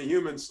away from a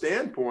human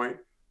standpoint,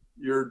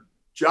 your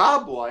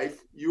job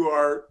life, you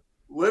are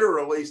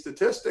literally,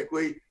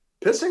 statistically,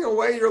 pissing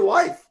away your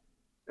life.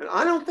 And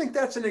I don't think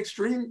that's an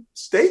extreme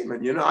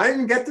statement. I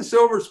didn't get the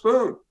silver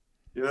spoon.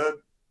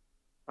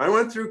 I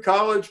went through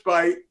college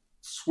by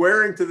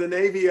swearing to the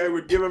Navy I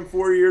would give them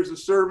 4 years of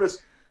service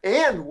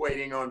and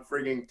waiting on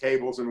frigging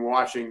tables and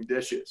washing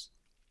dishes.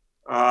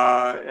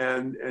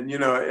 And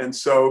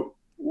so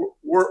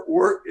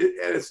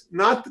it's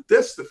not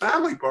the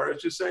family part.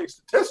 It's just saying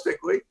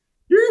statistically,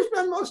 you're going to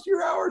spend most of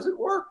your hours at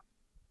work.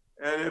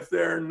 And if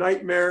they're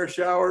nightmarish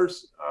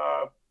hours,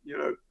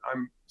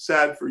 I'm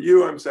sad for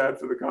you. I'm sad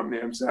for the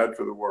company. I'm sad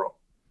for the world.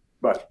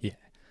 But yeah,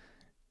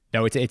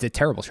 no, it's a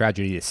terrible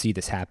tragedy to see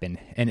this happen.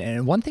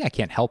 And one thing I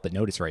can't help but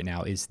notice right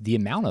now is the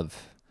amount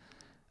of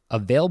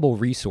available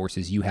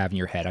resources you have in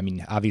your head. I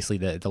mean, obviously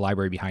the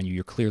library behind you,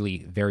 you're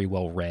clearly very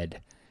well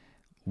read.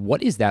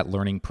 What is that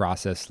learning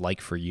process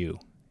like for you?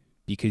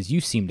 Because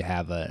you seem to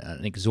have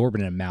an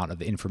exorbitant amount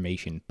of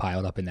information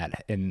piled up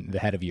in the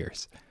head of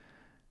yours.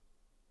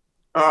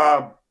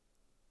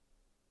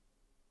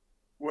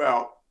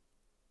 Well,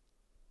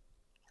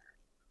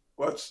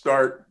 let's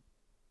start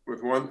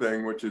with one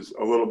thing, which is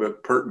a little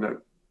bit pertinent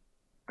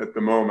at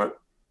the moment.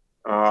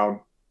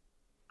 Part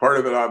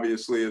of it,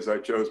 obviously, is I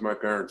chose my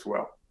parents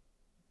well,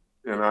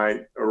 and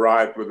I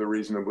arrived with a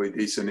reasonably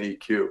decent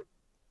EQ.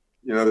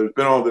 There's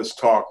been all this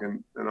talk,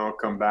 and I'll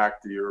come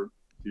back to your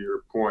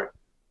point.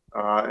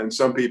 And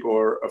some people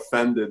are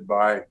offended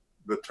by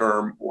the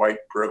term white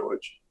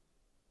privilege.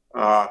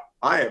 I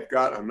have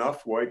got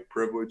enough white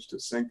privilege to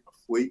sink a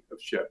fleet of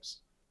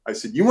ships. I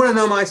said, you want to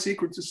know my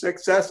secret to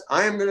success?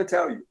 I am going to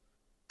tell you.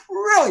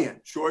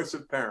 Brilliant choice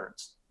of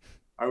parents.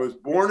 I was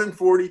born in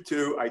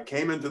 1942. I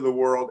came into the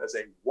world as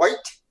a white,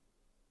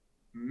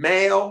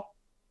 male,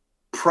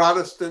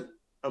 Protestant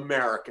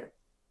American.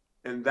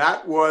 And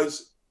that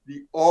was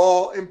the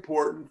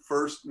all-important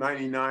first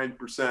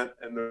 99%,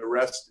 and the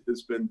rest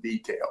has been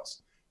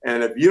details.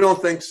 And if you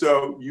don't think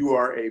so, you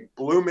are a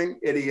blooming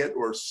idiot,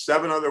 or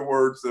 7 other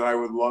words that I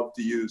would love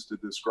to use to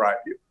describe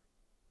you.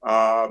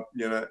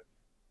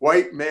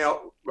 White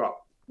male,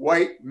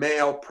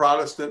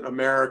 Protestant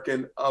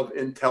American of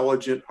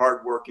intelligent,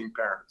 hardworking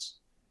parents.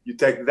 You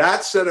take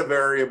that set of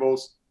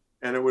variables,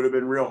 and it would have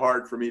been real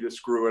hard for me to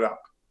screw it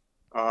up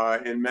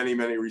in many,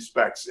 many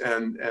respects.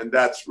 And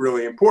that's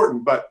really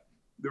important. But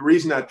the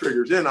reason that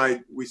triggers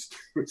in, we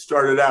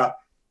started out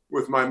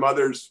with my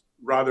mother's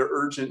rather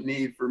urgent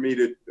need for me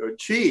to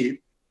achieve.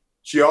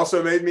 She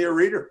also made me a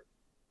reader.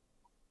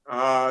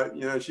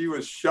 She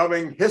was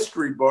shoving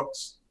history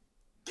books,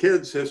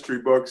 kids' history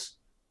books,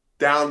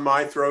 down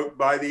my throat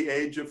by the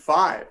age of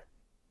 5.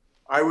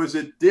 I was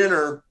at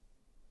dinner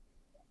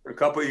a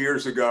couple of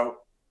years ago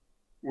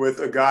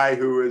with a guy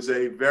who is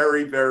a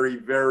very, very,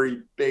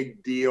 very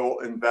big deal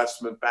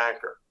investment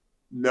banker.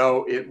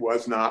 No, it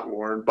was not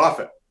Warren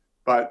Buffett,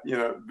 but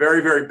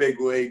very, very big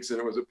leagues, and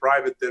it was a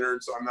private dinner,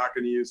 and so I'm not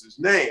going to use his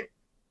name.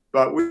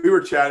 But we were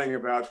chatting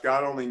about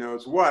God only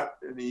knows what,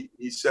 and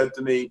he said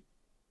to me,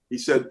 he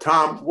said,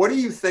 Tom, what do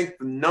you think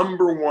the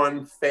number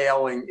one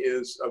failing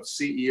is of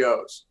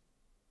CEOs?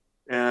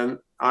 And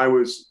I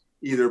was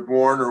either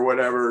born or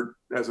whatever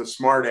as a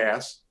smart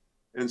ass.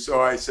 And so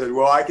I said,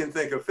 well, I can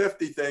think of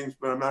 50 things,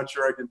 but I'm not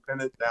sure I can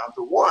pin it down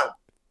to one.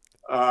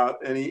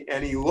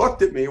 And he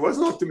looked at me. He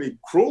wasn't looking at me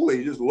cruelly.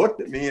 He just looked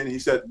at me and he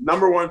said,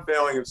 number one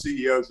failing of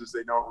CEOs is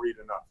they don't read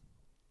enough.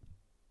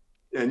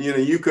 And,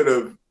 you could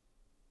have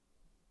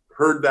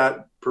heard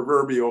that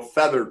proverbial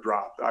feather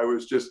dropped. I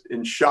was just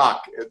in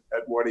shock at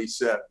what he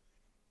said.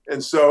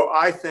 And so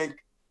I think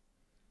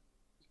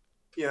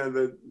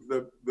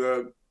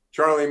the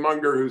Charlie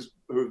Munger, who's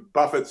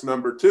Buffett's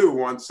number 2,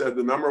 once said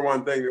the number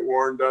one thing that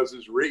Warren does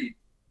is read.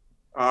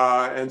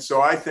 And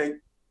so I think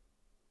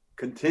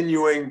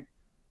continuing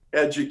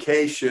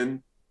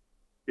education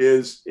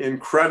is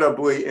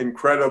incredibly,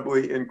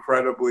 incredibly,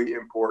 incredibly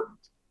important.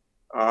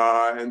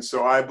 And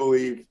so I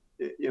believe,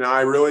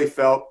 I really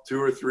felt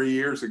 2 or 3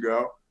 years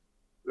ago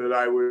that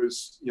I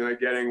was,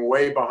 getting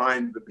way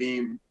behind the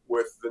beam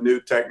with the new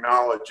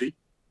technology,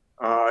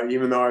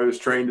 even though I was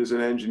trained as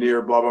an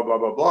engineer, blah, blah, blah,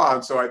 blah, blah.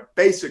 And so I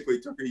basically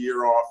took a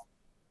year off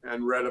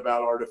and read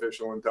about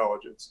artificial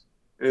intelligence.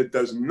 It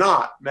does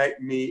not make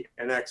me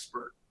an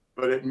expert,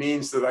 but it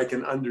means that I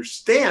can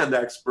understand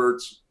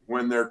experts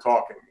when they're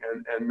talking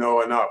and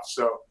know enough.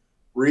 So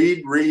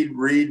read.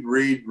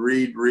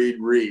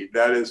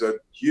 That is a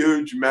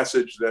huge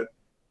message that,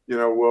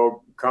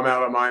 will come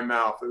out of my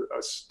mouth.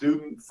 A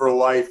student for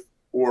life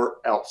or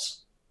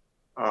else.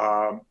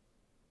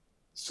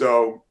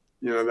 So,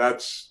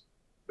 that's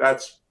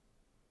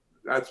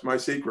my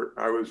secret.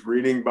 I was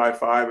reading by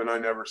 5 and I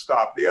never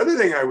stopped. The other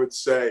thing I would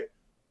say,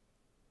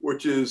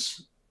 which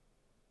is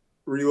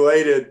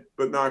related,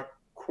 but not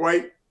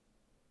quite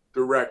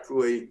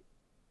directly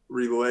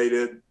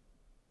related,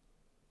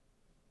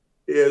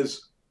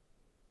 is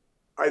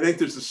I think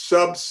there's a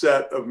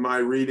subset of my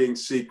reading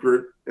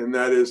secret, and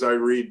that is I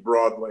read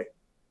broadly.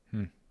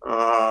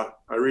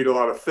 I read a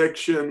lot of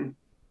fiction.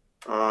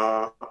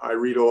 I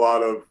read a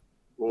lot of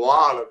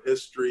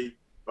history,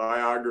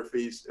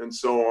 biographies, and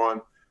so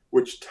on,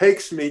 which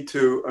takes me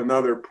to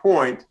another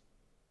point.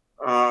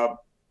 I've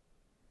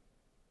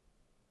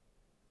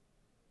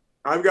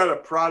got a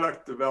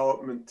product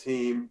development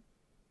team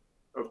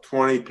of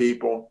 20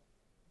 people.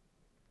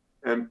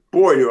 And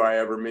boy, do I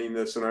ever mean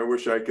this, and I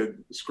wish I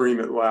could scream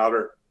it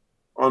louder.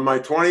 On my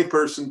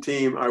 20-person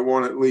team, I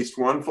want at least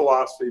one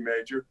philosophy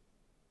major,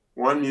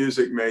 one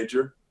music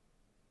major,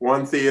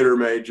 one theater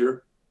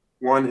major,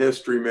 one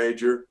history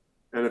major,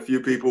 and a few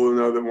people who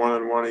know that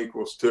 1 and 1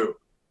 equals 2.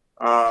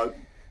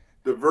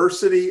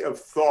 Diversity of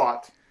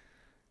thought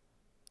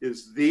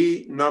is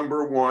the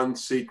number one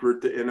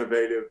secret to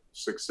innovative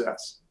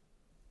success.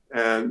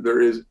 And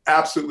there is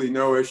absolutely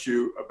no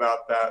issue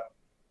about that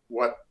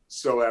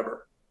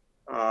whatsoever.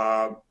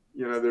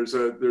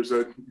 There's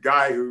a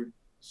guy who,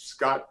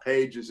 Scott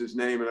Page is his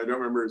name, and I don't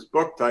remember his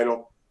book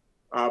title,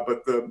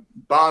 but the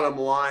bottom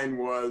line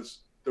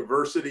was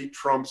diversity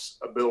trumps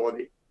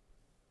ability.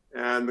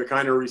 And the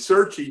kind of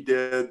research he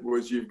did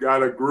was, you've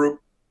got a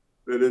group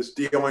that is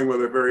dealing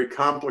with a very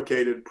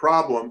complicated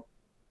problem,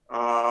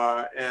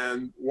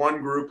 and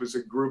one group is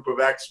a group of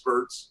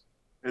experts,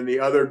 and the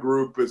other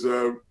group is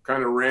a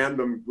kind of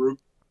random group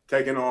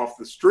taken off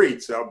the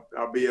streets,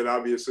 albeit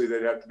obviously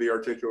they'd have to be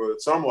articulate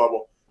at some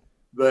level.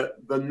 The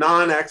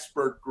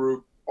non-expert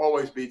group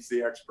always beats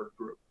the expert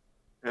group.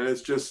 And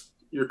it's just,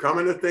 you're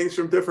coming at things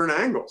from different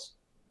angles.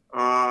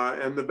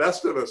 And the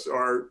best of us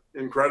are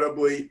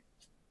incredibly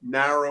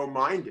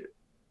narrow-minded,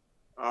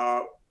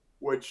 and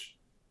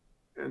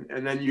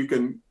then you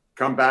can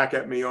come back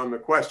at me on the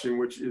question,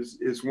 which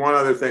is one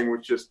other thing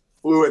which just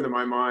flew into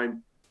my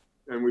mind.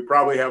 And we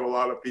probably have a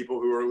lot of people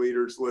who are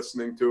leaders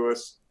listening to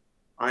us.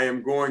 I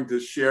am going to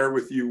share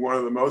with you one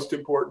of the most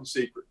important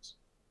secrets.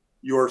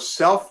 Your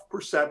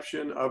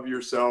self-perception of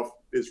yourself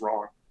is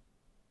wrong.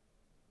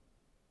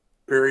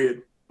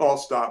 Period. All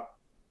stop.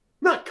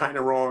 Not kind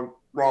of wrong,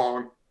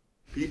 wrong.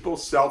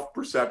 People's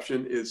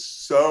self-perception is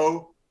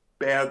so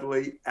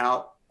badly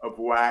out of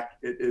whack,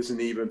 it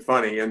isn't even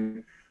funny.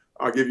 And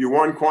I'll give you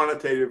one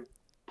quantitative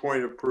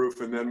point of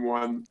proof and then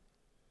one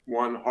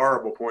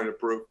horrible point of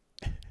proof.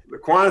 The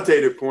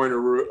quantitative point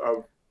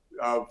of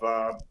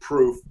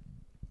proof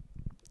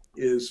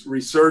is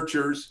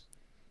researchers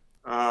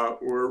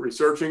were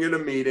researching at a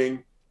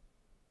meeting,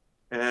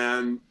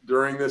 and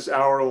during this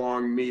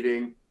hour-long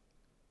meeting,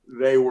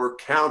 they were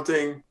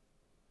counting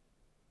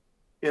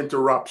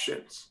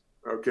interruptions,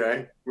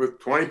 okay, with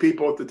 20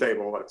 people at the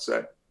table, let's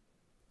say.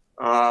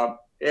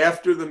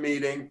 After the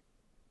meeting,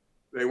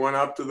 they went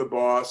up to the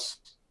boss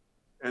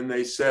and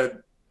they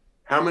said,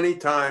 how many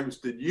times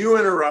did you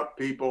interrupt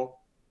people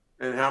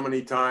and how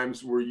many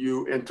times were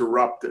you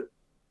interrupted?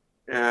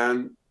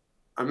 And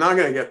I'm not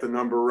going to get the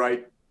number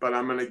right, but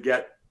I'm going to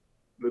get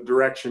the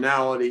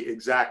directionality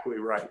exactly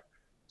right.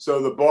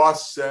 So the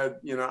boss said,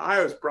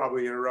 I was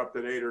probably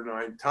interrupted 8 or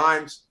 9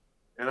 times.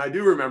 And I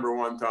do remember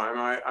one time,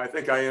 I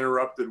think I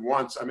interrupted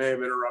once. I may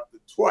have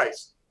interrupted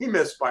twice. He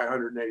missed by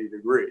 180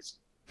 degrees.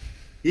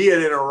 He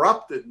had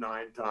interrupted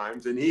 9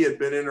 times, and he had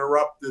been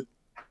interrupted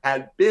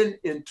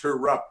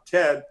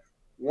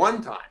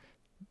one time.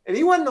 And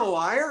he wasn't a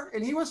liar,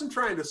 and he wasn't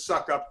trying to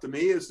suck up to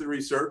me as the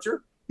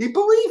researcher. He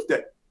believed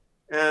it.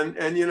 And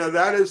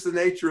that is the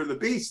nature of the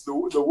beast.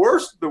 The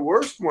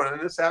worst one,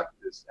 and this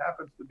happens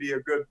to be a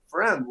good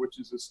friend, which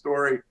is a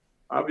story,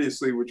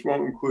 obviously, which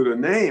won't include a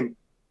name.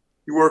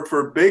 He worked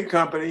for a big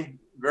company,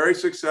 very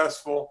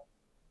successful,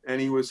 and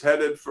his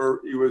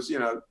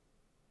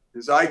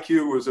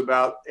IQ was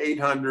about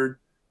 800,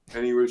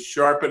 and he was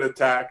sharp at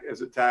attack,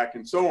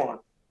 and so on.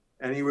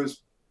 And he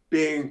was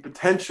being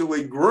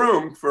potentially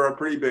groomed for a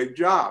pretty big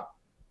job.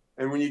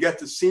 And when you get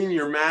to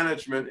senior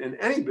management in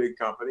any big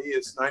company,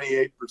 it's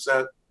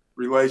 98%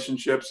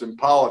 relationships and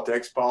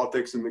politics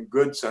in the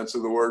good sense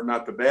of the word,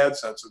 not the bad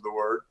sense of the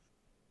word.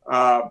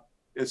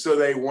 And so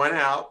they went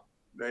out,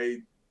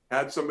 they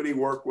had somebody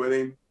work with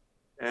him,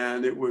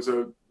 and it was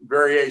a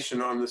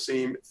variation on the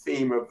same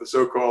theme of the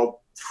so-called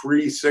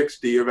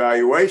 360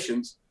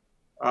 evaluations.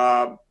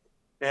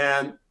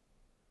 And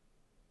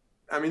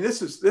I mean,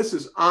 this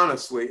is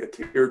honestly a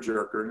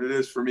tearjerker, and it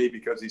is for me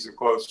because he's a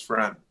close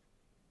friend.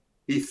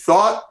 He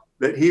thought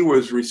that he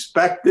was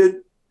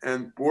respected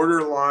and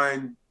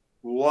borderline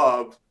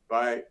loved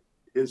by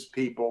his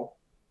people,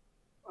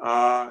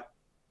 and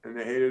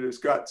they hated his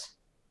guts.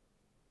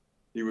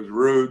 He was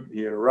rude.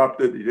 He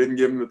interrupted. He didn't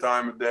give him the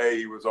time of day.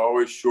 He was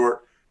always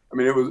short. I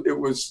mean, it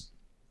was.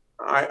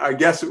 I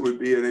guess it would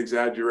be an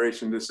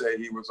exaggeration to say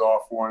he was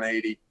off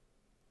 180,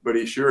 but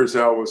he sure as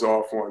hell was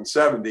off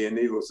 170. And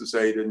needless to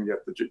say, he didn't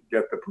get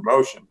the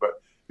promotion.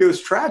 But it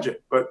was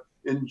tragic. But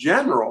in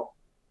general,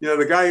 you know,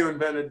 the guy who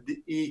invented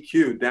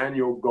EQ,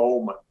 Daniel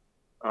Goleman,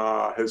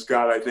 has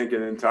got, I think,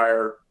 an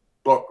entire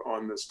book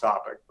on this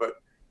topic. But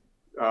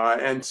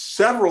and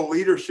several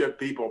leadership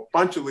people,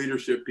 bunch of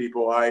leadership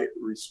people I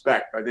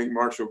respect, I think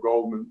Marshall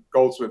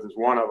Goldsmith is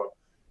one of them,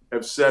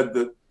 have said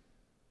that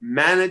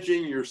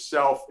managing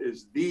yourself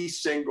is the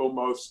single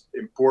most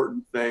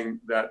important thing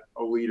that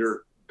a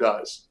leader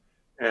does.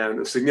 And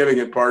a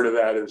significant part of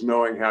that is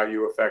knowing how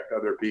you affect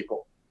other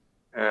people.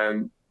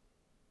 And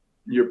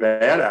you're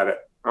bad at it.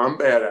 I'm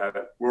bad at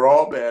it. We're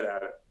all bad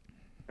at it.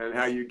 And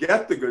how you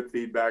get the good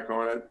feedback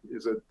on it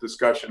is a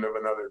discussion of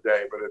another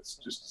day, but it's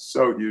just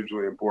so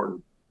hugely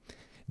important.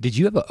 Did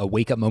you have a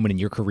wake-up moment in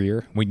your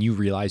career when you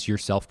realized your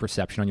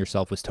self-perception on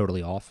yourself was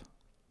totally off?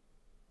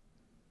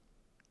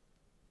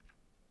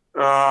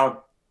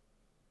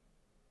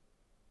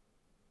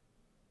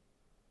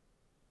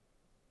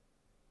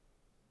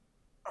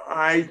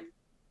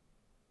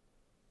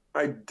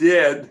 I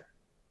did,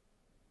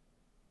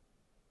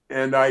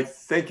 and I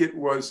think it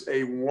was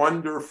a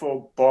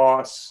wonderful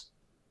boss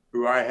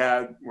who I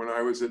had when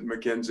I was at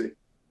McKinsey.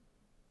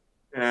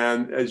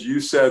 And as you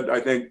said, I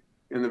think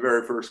in the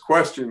very first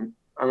question,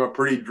 I'm a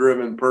pretty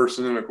driven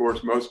person, and of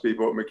course, most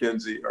people at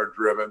McKinsey are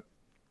driven.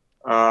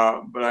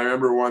 But I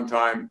remember one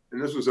time,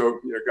 and this was over,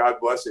 you know, God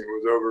bless him, it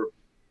was over,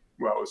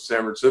 well, it was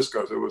San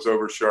Francisco, so it was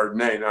over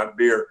Chardonnay, not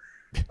beer.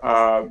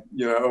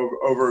 You know,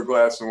 over a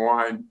glass of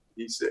wine,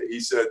 he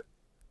said,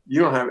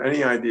 "You don't have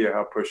any idea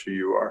how pushy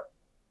you are."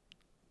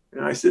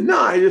 And I said, "No,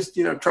 I just,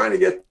 you know, trying to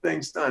get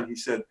things done." He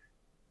said,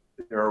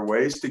 "There are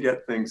ways to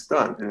get things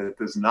done, and it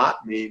does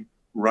not mean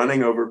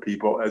running over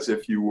people as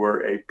if you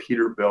were a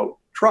Peterbilt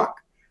truck."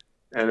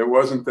 And it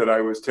wasn't that I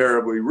was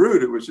terribly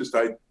rude. It was just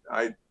I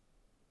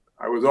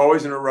was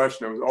always in a rush,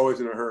 and I was always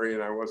in a hurry,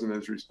 and I wasn't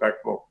as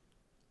respectful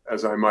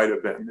as I might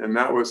have been. And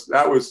it was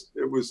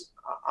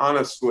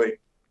honestly,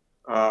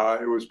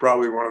 it was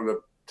probably one of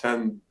the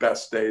 10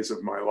 best days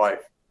of my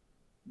life,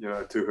 you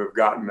know, to have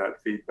gotten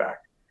that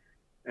feedback.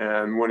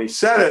 And when he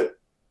said it,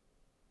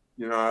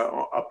 you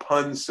know,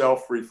 upon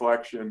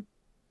self-reflection,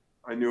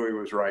 I knew he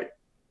was right.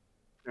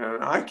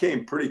 And I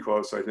came pretty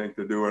close, I think,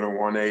 to doing a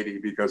 180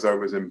 because I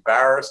was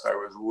embarrassed. I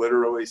was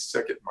literally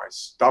sick at my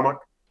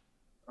stomach.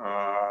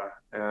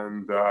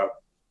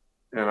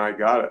 And I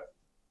got it.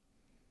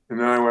 And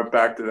then I went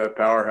back to that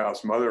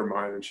powerhouse mother of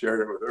mine and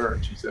shared it with her.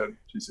 And she said,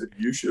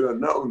 "You should have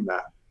known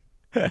that."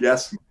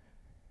 Yes.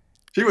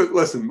 She was,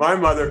 listen, my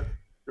mother,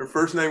 her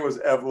first name was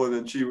Evelyn,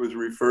 and she was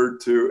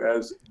referred to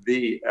as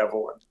the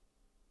Evelyn.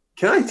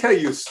 Can I tell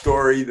you a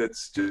story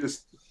that's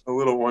just a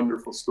little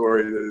wonderful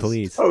story that is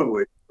Please.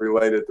 Totally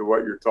related to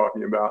what you're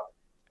talking about?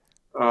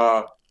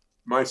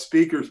 My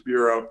Speakers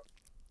Bureau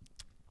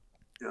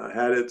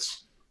had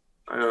its,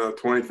 I don't know,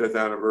 25th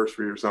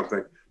anniversary or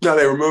something. No,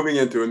 they were moving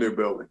into a new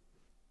building.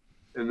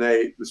 And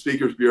the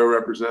Speakers Bureau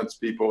have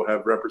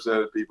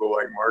represented people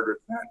like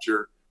Margaret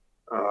Thatcher,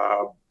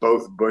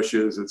 both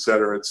Bushes, et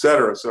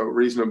cetera, so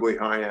reasonably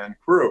high-end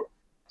crew.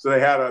 So they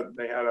had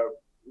a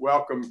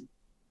welcome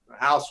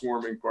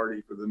housewarming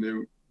party for the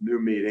new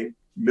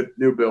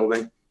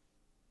building.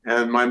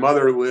 And my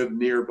mother lived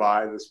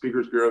nearby. The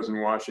Speakers Bureau's in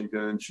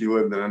Washington, and she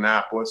lived in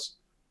Annapolis.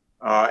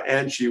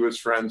 And she was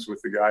friends with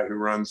the guy who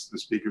runs the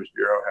Speakers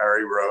Bureau,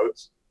 Harry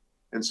Rhodes.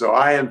 And so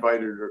I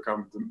invited her to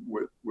come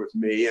with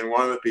me. And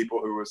one of the people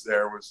who was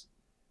there was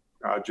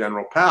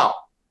General Powell.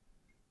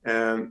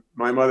 And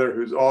my mother,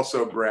 who's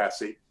also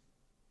brassy,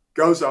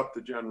 goes up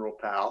to General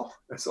Powell.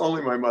 That's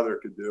only my mother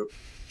could do.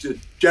 She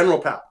said, "General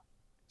Powell,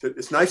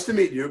 it's nice to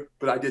meet you,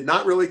 but I did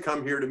not really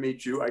come here to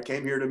meet you. I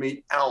came here to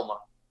meet Alma,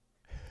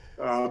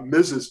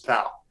 Mrs.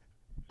 Powell."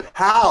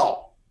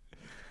 Powell,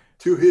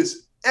 to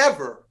his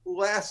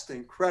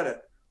everlasting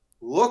credit,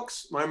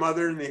 looks my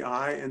mother in the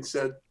eye and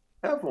said,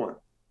 "Evelyn,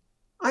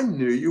 I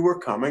knew you were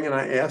coming, and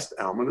I asked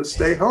Alma to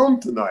stay home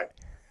tonight."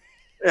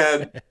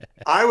 And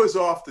I was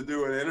off to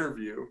do an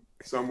interview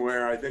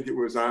somewhere. I think it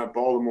was on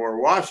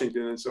Baltimore,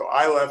 Washington. And so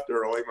I left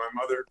early. My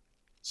mother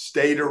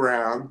stayed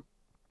around.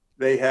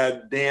 they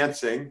had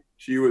dancing.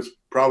 She was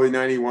probably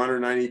 91 or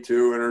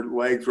 92 and her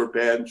legs were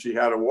bad and she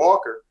had a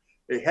walker.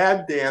 They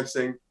had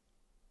dancing,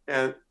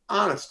 and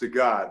honest to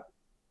God,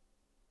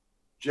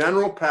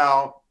 General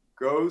Powell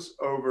goes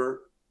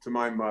over to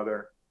my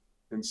mother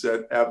and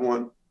said,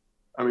 Evelyn,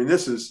 I mean,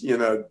 this is,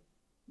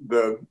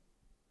 the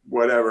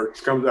whatever,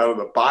 it comes out of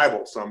the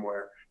Bible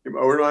somewhere. Came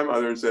over to my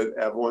mother and said,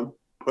 Evelyn,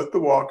 put the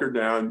walker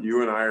down.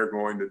 You and I are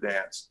going to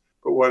dance.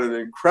 But what an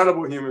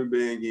incredible human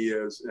being he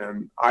is.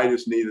 And I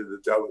just needed to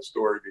tell the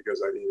story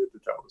because I needed to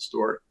tell the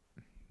story.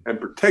 And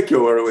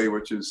particularly,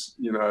 which is,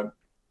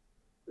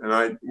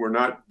 we're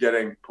not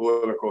getting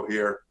political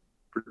here,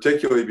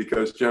 particularly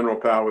because General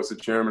Powell was the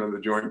chairman of the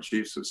Joint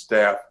Chiefs of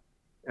Staff,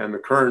 and the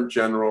current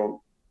chairman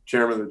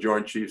of the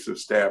Joint Chiefs of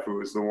Staff, who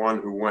was the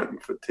one who went in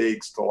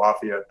fatigues to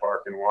Lafayette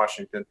Park in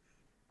Washington.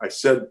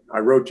 I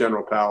wrote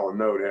General Powell a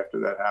note after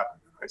that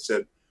happened. I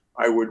said,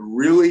 I would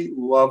really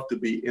love to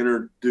be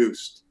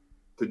introduced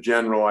to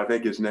General, I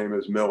think his name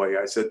is Milley.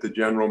 I said to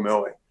General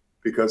Milley,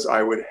 because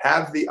I would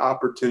have the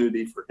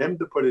opportunity for him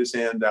to put his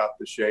hand out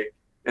to shake,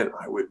 and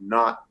I would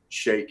not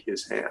shake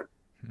his hand.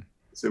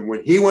 So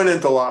when he went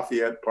into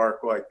Lafayette Park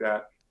like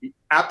that, he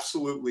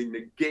absolutely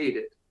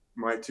negated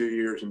my 2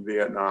 years in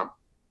Vietnam.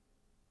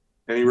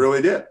 And he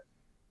really did.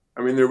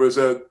 I mean, there was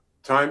a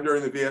time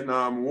during the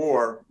Vietnam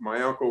War,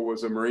 my uncle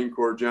was a Marine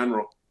Corps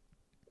general,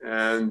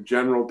 and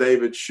General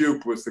David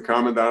Shoup was the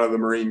commandant of the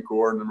Marine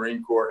Corps, and the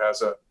Marine Corps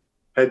has a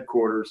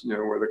headquarters,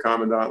 where the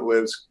commandant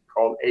lives,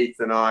 called 8th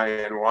and I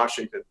in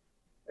Washington.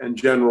 And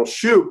General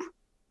Shoup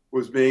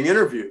was being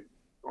interviewed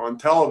on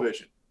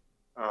television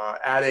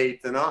at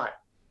 8th and I.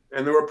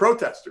 And there were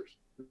protesters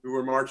who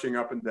were marching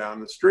up and down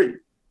the street.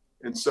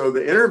 And so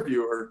the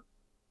interviewer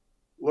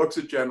looks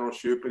at General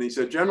Shoup and he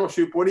said, General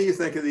Shoup, what do you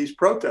think of these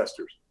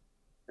protesters?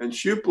 And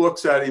Shoup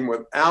looks at him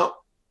without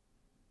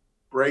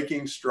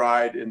breaking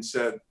stride and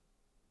said,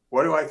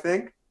 what do I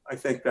think? I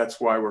think that's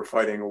why we're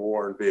fighting a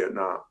war in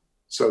Vietnam,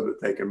 so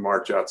that they can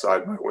march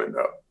outside my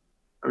window.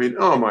 I mean,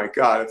 oh my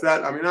God,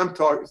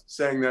 I'm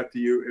saying that to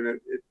you, and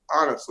it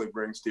honestly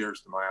brings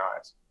tears to my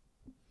eyes.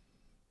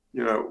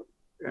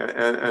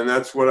 And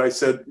that's what I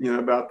said,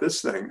 about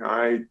this thing.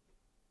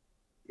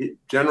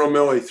 General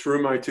Milley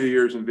threw my 2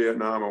 years in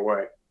Vietnam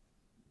away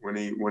when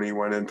he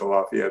went into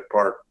Lafayette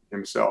Park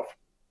himself.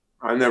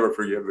 I never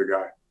forgive the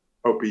guy.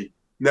 Hope he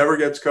never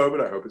gets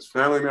COVID. I hope his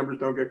family members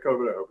don't get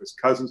COVID. I hope his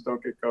cousins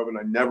don't get COVID.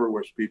 I never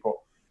wish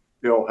people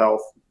ill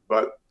health,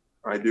 but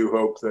I do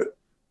hope that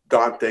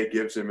Dante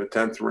gives him a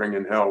 10th ring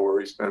in hell where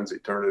he spends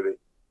eternity.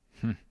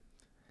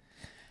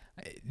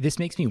 This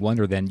makes me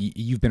wonder then,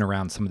 you've been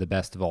around some of the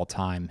best of all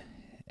time,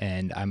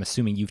 and I'm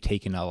assuming you've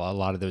taken a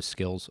lot of those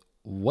skills.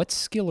 What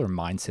skill or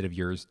mindset of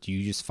yours do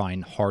you just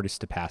find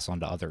hardest to pass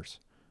on to others?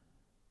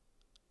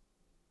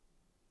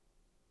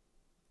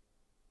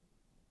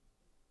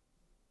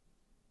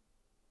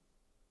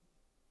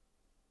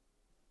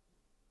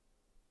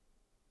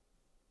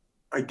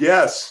 I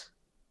guess,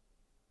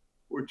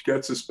 which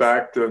gets us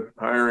back to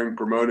hiring,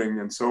 promoting,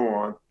 and so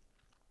on.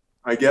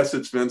 I guess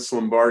it's Vince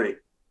Lombardi.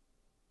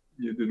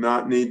 You do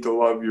not need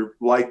to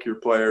like your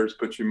players,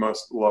 but you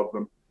must love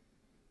them.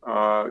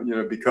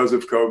 Because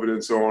of COVID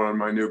and so on in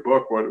my new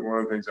book, one of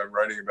the things I'm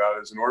writing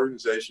about is an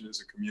organization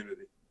is a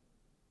community.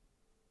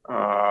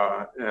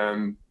 I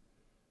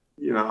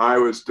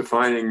was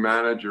defining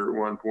manager at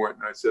one point,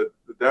 and I said,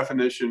 the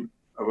definition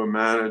of a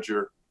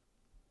manager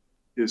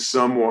is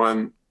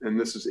someone, and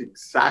this is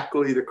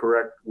exactly the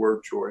correct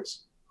word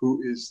choice,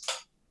 who is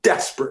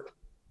desperate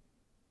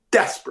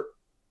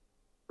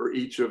for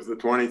each of the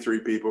 23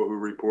 people who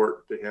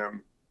report to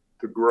him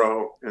to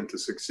grow and to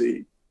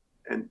succeed,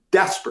 and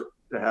desperate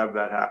to have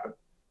that happen.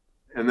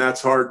 And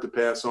that's hard to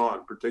pass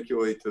on,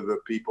 particularly to the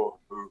people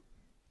who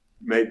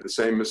made the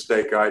same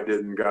mistake I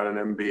did and got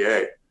an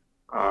MBA,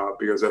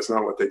 because that's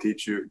not what they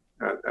teach you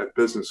at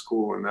business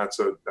school, and that's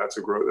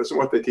a growth. That's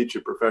what they teach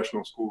at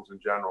professional schools in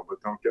general.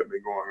 But don't get me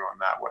going on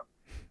that one.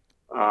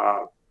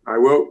 I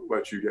will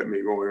let you get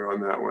me going on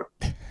that one.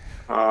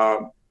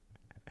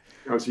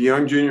 I was a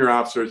young junior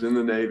officer. I was in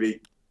the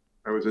Navy.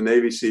 I was a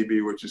Navy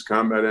CB, which is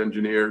combat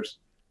engineers.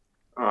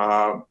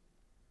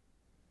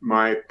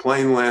 My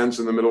plane lands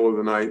in the middle of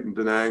the night in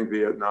Da Nang,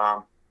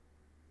 Vietnam.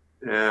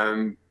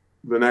 And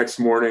the next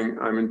morning,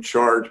 I'm in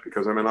charge,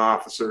 because I'm an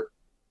officer.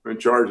 I'm in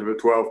charge of a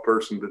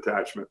 12-person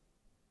detachment.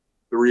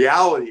 The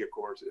reality, of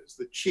course, is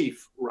the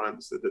chief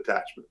runs the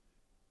detachment.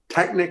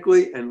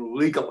 Technically and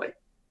legally,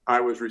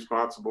 I was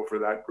responsible for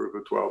that group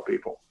of 12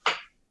 people.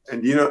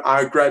 And,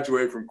 I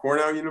graduated from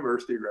Cornell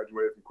University,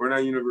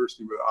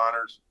 with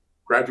honors,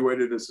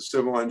 graduated as a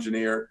civil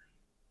engineer,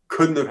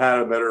 couldn't have had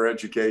a better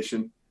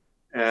education.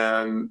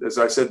 And as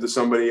I said to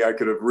somebody, I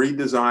could have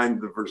redesigned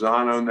the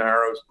Verzano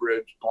Narrows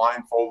Bridge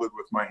blindfolded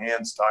with my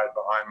hands tied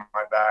behind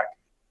my back.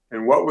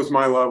 And what was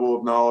my level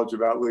of knowledge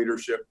about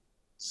leadership?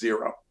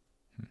 Zero.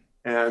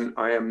 And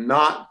I am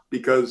not,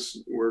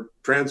 because we're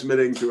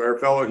transmitting to our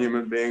fellow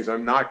human beings,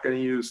 I'm not going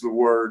to use the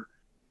word.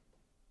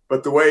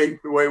 But the way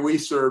we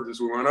served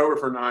is we went over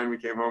for 9, we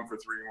came home for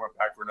 3, and went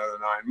back for another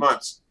 9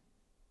 months.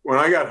 When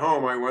I got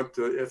home, I went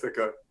to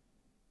Ithaca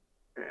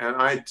and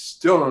I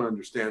still don't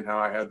understand how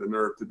I had the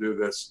nerve to do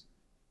this.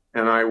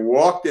 And I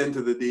walked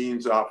into the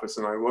dean's office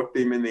and I looked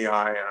him in the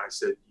eye and I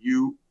said,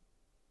 "You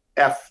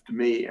effed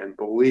me." And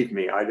believe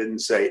me, I didn't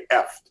say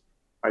effed.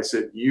 I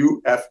said,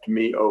 "You effed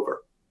me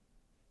over.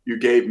 You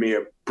gave me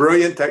a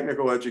brilliant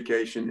technical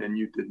education and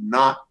you did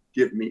not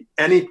give me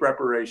any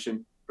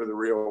preparation for the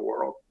real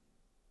world."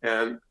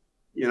 And,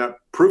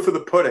 proof of the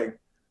pudding,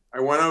 I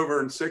went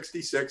over in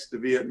 66 to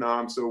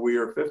Vietnam. So we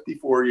are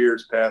 54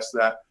 years past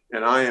that.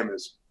 And I am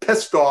as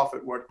pissed off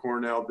at what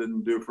Cornell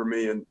didn't do for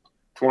me in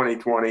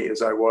 2020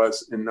 as I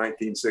was in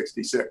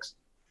 1966.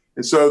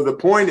 And so the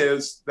point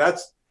is,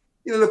 that's,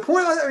 the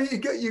point. I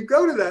mean, you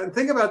go to that and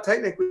think about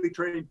technically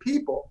trained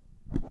people.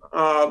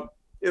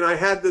 And I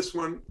had this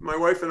when my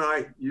wife and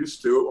I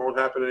used to, it won't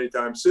happen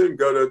anytime soon,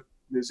 go to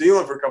New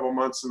Zealand for a couple of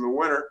months in the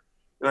winter.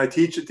 And I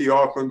teach at the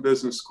Auckland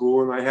Business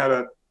School. And I had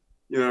a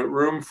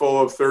room full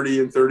of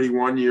 30 and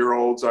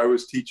 31-year-olds. I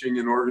was teaching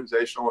in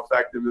organizational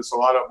effectiveness. A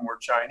lot of them were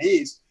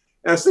Chinese.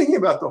 And I was thinking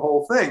about the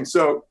whole thing.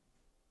 So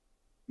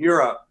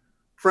you're a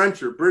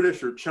French or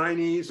British or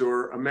Chinese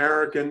or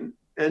American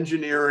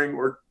engineering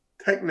or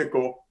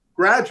technical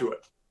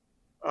graduate.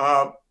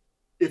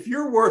 If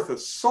you're worth a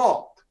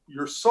salt,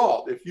 you're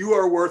salt. If you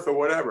are worth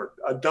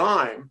a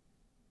dime,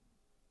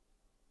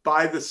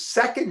 by the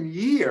second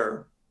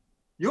year,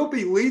 you'll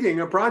be leading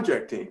a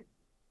project team.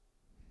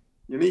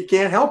 You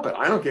can't help it.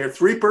 I don't care.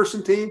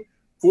 3-person team,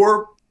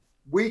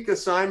 4-week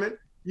assignment,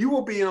 you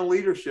will be in a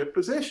leadership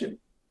position.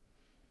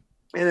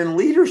 And in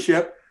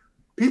leadership,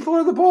 people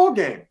are the ball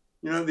game.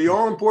 The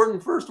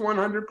all-important first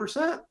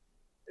 100%.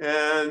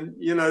 And,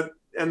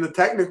 and the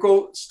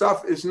technical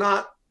stuff is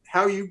not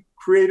how you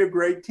create a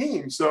great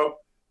team. So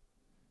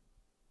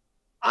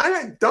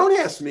don't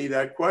ask me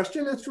that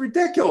question. It's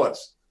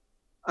ridiculous.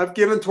 I've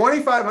given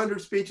 2,500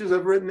 speeches.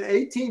 I've written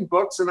 18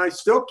 books, and I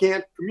still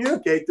can't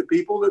communicate to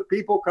people that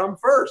people come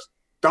first.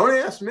 Don't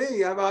ask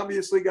me. I've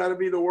obviously got to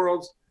be the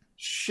world's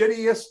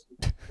shittiest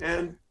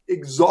and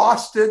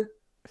exhausted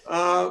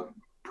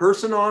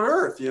person on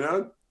earth.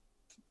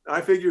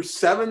 I figure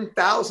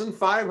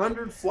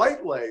 7,500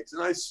 flight legs,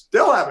 and I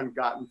still haven't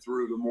gotten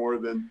through to more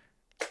than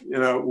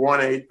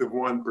 1/8 of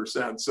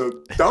 1%.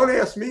 So don't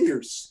ask me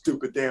your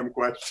stupid damn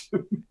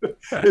question.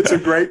 It's a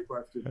great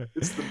question.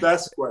 It's the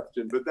best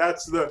question. But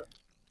that's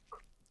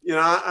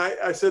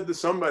I said to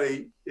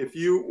somebody, if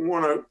you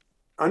want to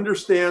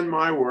understand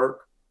my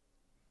work,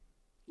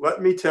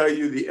 let me tell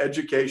you the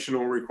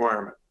educational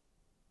requirement.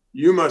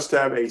 You must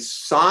have a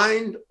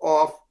signed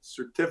off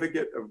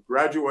certificate of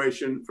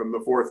graduation from the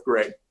 4th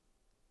grade.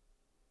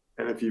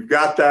 And if you've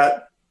got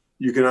that,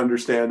 you can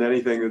understand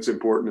anything that's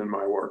important in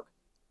my work.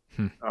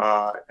 And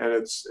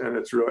it's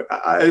really,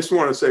 I just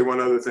want to say one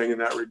other thing in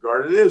that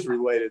regard. It is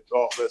related to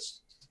all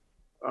this.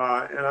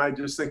 And I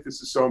just think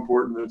this is so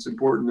important. It's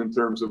important in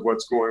terms of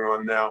what's going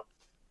on now.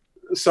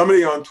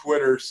 Somebody on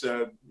Twitter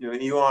said,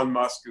 Elon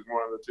Musk is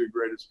one of the 2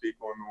 greatest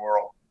people in the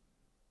world.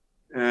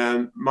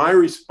 And my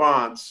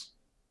response,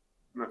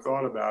 and I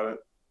thought about it,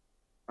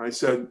 I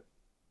said,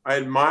 I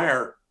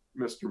admire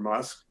Mr.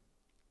 Musk,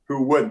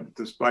 who wouldn't,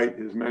 despite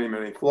his many,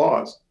 many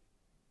flaws.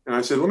 And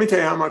I said, let me tell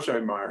you how much I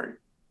admire him.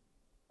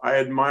 I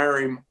admire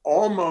him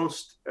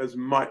almost as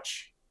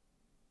much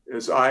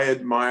as I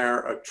admire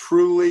a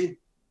truly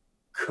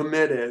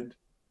committed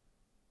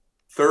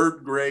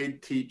 3rd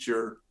grade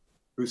teacher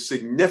who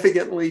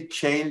significantly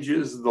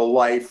changes the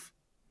life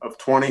of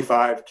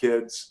 25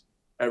 kids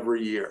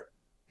every year.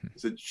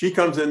 So she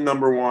comes in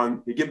number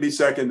 1. He can be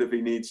second if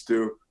he needs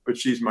to, but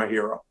she's my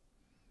hero.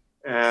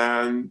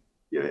 And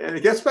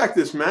it gets back to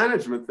this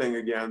management thing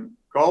again.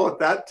 Call it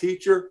that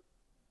teacher,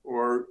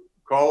 or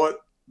call it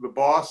the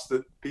boss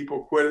that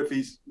people quit if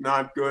he's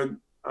not good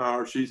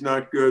or she's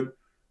not good.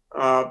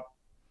 A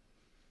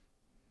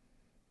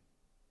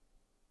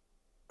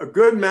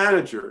good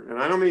manager, and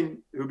I don't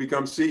mean who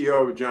becomes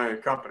CEO of a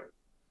giant company,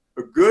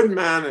 a good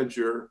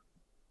manager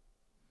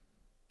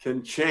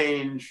can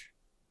change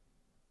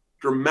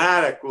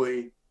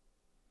dramatically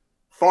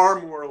far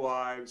more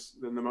lives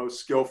than the most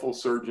skillful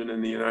surgeon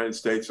in the United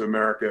States of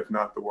America, if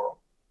not the world.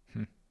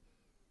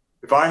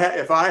 If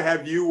I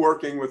have you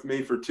working with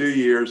me for 2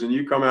 years and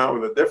you come out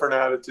with a different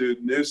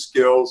attitude, new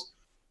skills,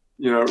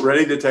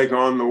 ready to take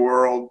on the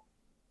world,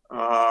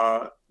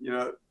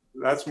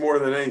 that's more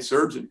than any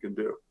surgeon can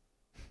do.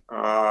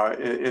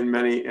 In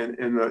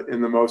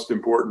the most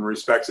important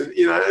respects. And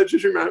it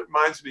just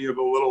reminds me of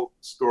a little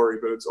story,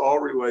 but it's all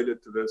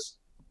related to this.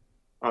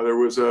 There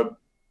was a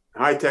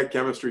high-tech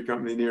chemistry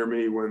company near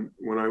me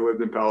when I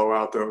lived in Palo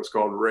Alto. It was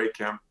called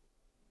Raychem.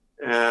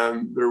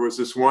 And there was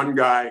this one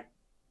guy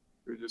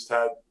who just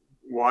had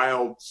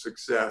wild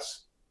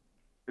success.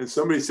 And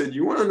somebody said,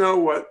 "You want to know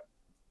what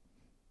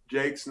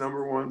Jake's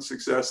number 1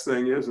 success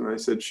thing is?" And I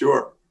said,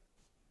 "Sure.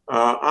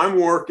 I'm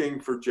working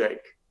for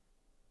Jake.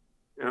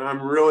 And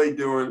I'm really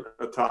doing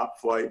a top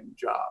flight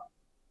job."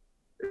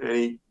 And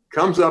he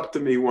comes up to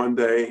me one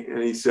day and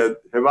he said,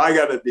 "Have I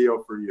got a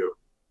deal for you?"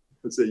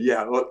 I said,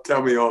 "Yeah,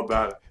 tell me all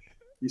about it."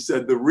 He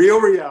said, "The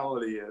real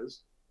reality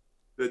is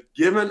that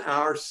given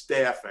our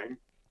staffing,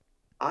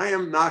 I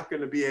am not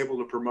going to be able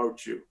to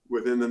promote you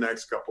within the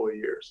next couple of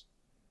years.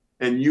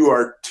 And you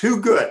are too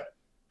good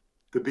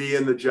to be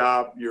in the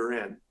job you're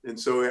in. And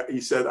so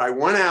he said, I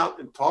went out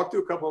and talked to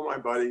a couple of my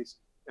buddies,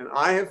 and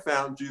I have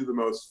found you the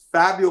most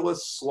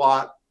fabulous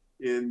slot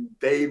in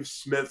Dave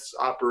Smith's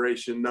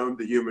operation known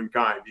to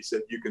humankind. He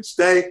said, you can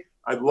stay.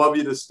 I'd love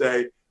you to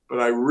stay, but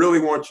I really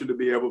want you to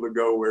be able to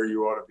go where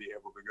you ought to be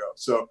able to go.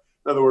 So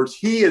in other words,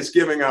 he is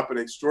giving up an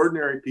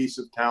extraordinary piece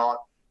of talent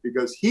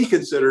because he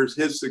considers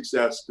his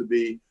success to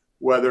be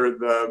whether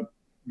the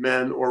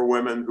men or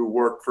women who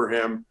work for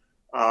him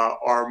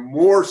are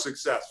more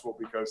successful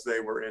because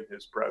they were in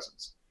his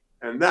presence.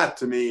 And that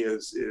to me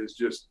is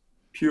just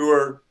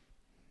pure,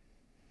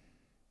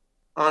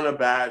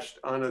 unabashed,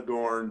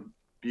 unadorned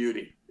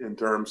beauty in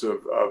terms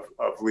of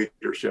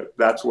leadership.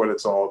 That's what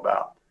it's all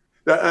about.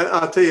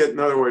 I'll tell you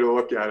another way to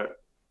look at it,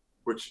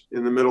 which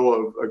in the middle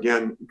of,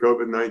 again,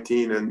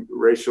 COVID-19 and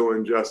racial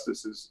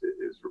injustice is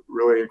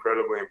really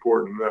incredibly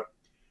important. The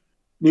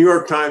New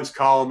York Times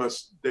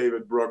columnist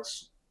David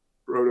Brooks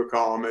wrote a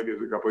column, maybe it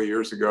was a couple of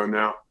years ago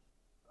now,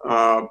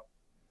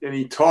 and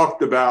he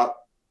talked about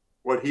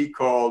what he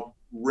called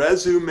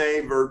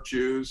resume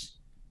virtues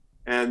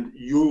and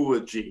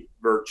eulogy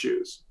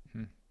virtues.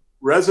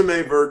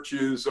 Resume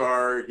virtues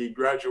are he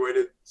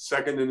graduated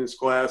second in his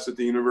class at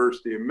the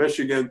University of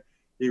Michigan.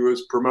 He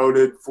was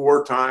promoted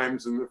 4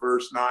 times in the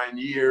first 9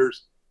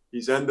 years.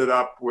 He's ended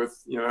up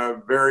with,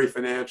 very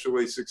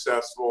financially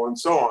successful and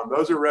so on.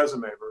 Those are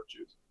resume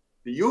virtues.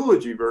 The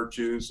eulogy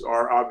virtues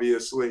are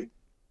obviously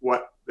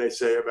what they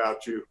say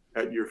about you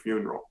at your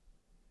funeral.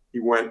 He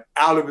went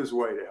out of his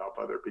way to help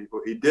other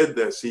people. He did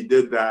this, he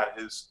did that,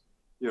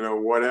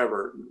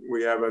 whatever.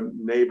 We have a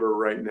neighbor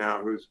right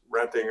now who's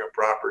renting a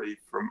property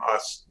from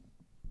us,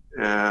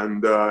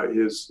 and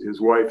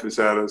his wife has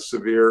had a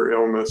severe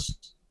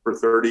illness for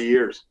 30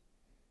 years.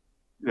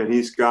 And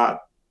he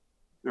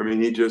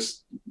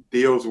just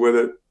deals with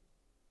it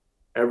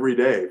every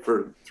day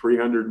for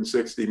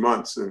 360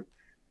 months. And,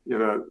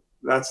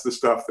 that's the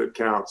stuff that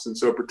counts. And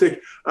so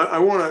I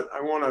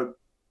want to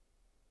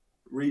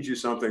read you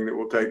something that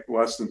will take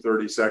less than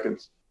 30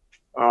 seconds.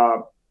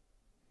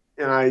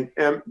 And I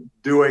am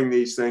doing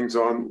these things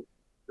on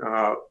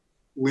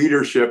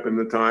leadership in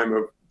the time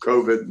of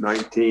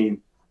COVID-19.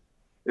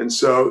 And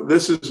so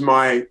this is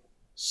my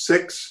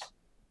 6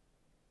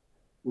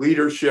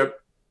 leadership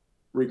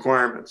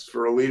requirements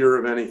for a leader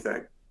of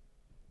anything.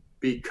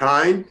 Be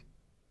kind,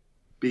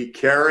 be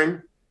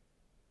caring,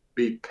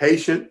 be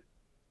patient,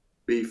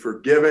 be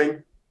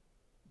forgiving,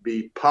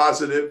 be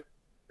positive,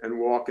 and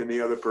walk in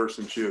the other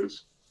person's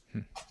shoes.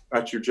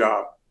 That's your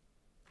job.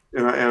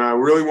 And I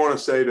really want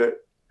to say to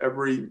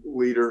every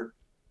leader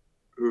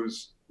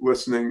who's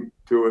listening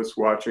to us,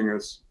 watching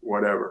us,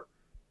 whatever,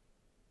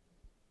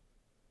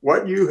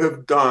 what you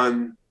have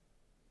done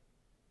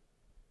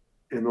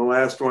in the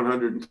last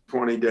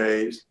 120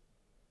 days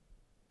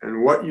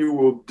and what you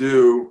will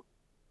do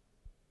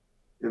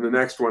in the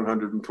next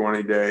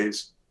 120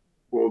 days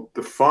will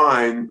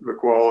define the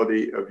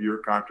quality of your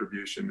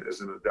contribution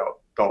as an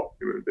adult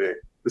human being.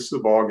 This is a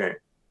ball game.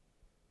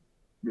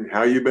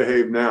 How you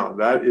behave now,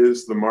 that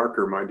is the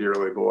marker, my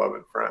dearly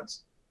beloved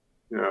friends.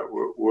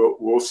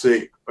 We'll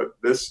see, but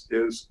this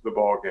is the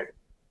ball game.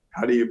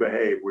 How do you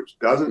behave? Which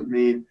doesn't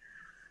mean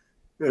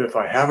that if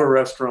I have a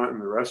restaurant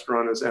and the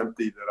restaurant is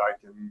empty, that I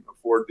can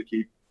afford to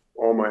keep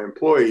all my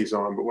employees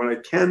on. But what I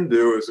can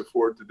do is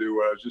afford to do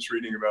what I was just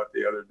reading about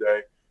the other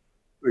day.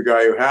 The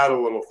guy who had a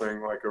little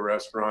thing like a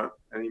restaurant,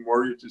 and he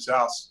mortgaged his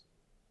house.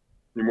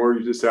 He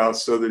mortgaged his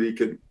house so that he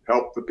could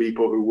help the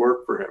people who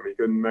work for him. He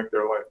couldn't make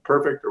their life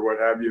perfect or what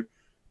have you,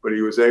 but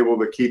he was able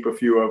to keep a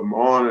few of them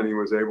on, and he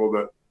was able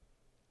to,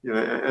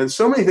 and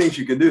so many things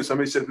you can do.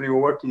 Somebody said to me,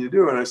 well, what can you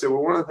do? And I said,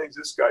 well, one of the things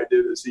this guy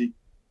did is he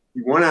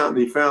went out and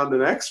he found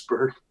an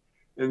expert,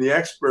 and the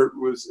expert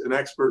was an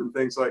expert in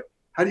things like,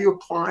 how do you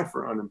apply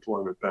for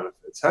unemployment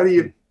benefits? How do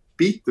you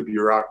beat the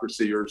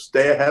bureaucracy or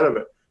stay ahead of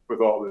it with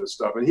all this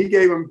stuff? And he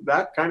gave him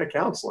that kind of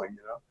counseling,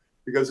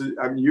 because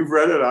you've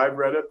read it, I've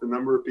read it, the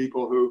number of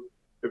people who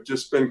have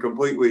just been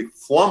completely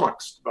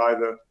flummoxed by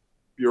the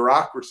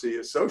bureaucracy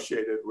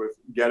associated with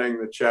getting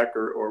the check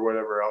or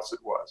whatever else it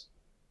was.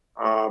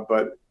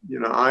 But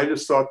I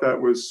just thought that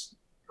was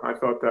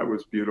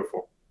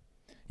beautiful.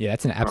 Yeah,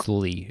 that's an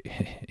absolutely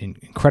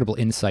incredible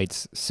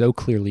insights, so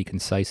clearly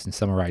concise and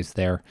summarized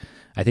there.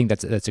 I think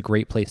that's a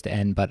great place to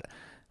end, but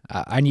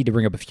I need to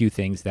bring up a few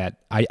things that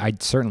I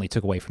certainly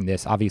took away from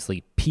this.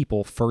 Obviously,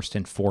 people first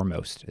and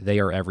foremost, they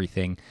are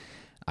everything.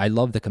 I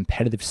love the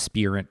competitive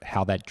spirit,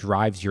 how that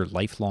drives your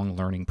lifelong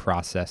learning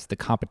process, the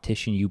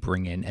competition you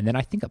bring in. And then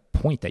I think a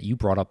point that you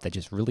brought up that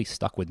just really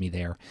stuck with me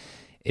there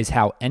is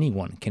how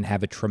anyone can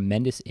have a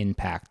tremendous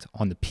impact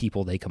on the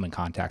people they come in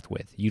contact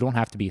with. You don't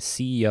have to be a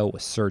CEO, a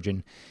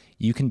surgeon.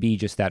 You can be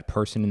just that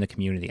person in the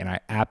community. And I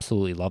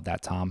absolutely love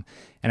that, Tom.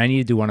 And I need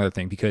to do one other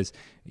thing, because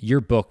your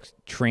book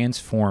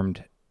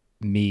transformed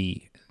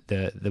me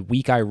the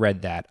week I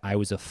read that, I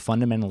was a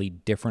fundamentally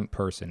different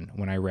person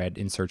when I read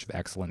In Search of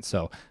Excellence.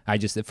 So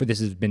this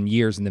has been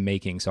years in the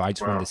making. So I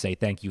just wanted to say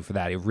thank you for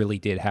that. It really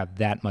did have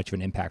that much of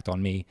an impact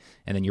on me,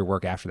 and then your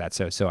work after that.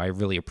 So I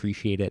really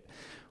appreciate it.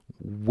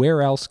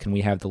 Where else can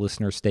we have the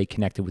listeners stay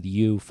connected with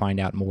you, find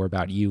out more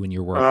about you and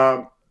your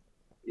work?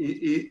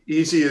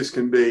 Easy as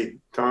can be,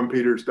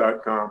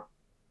 tompeters.com.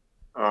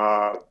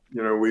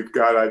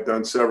 I've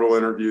done several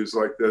interviews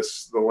like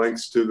this. The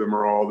links to them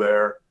are all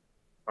there.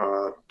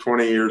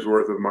 20 years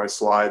worth of my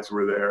slides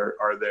are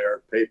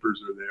there.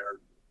 Papers are there.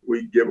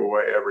 We give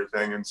away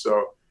everything. And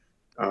so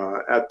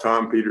at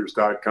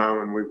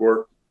tompeters.com, and we've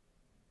worked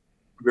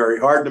very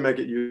hard to make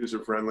it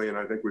user-friendly, and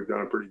I think we've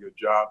done a pretty good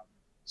job.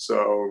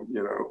 So,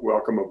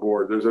 welcome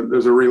aboard.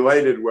 There's a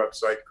related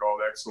website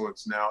called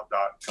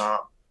excellencenow.com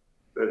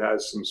that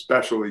has some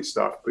specialty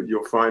stuff, but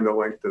you'll find a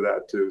link to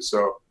that too.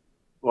 So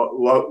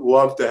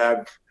love to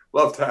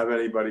have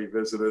anybody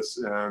visit us,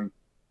 and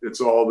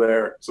it's all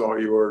there. It's all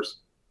yours.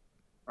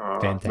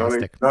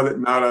 Fantastic.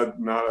 Not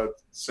a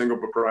single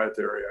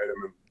proprietary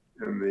item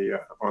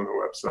on the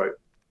website.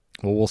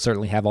 Well, we'll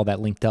certainly have all that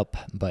linked up.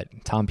 But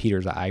Tom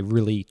Peters, I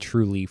really,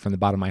 truly, from the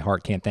bottom of my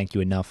heart, can't thank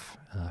you enough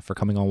for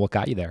coming on What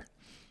Got You There.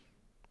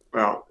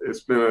 Well,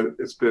 it's been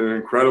an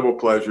incredible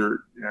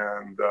pleasure,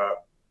 and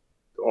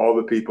all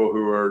the people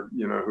who are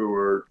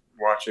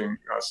watching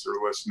us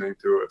or listening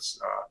to us.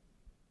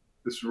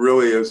 This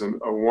really is a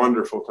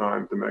wonderful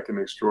time to make an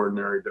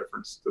extraordinary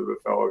difference to the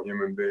fellow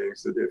human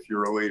beings. That if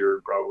you're a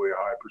leader, probably a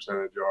high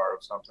percentage are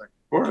of something,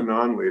 or a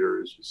non-leader,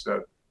 as you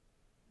said.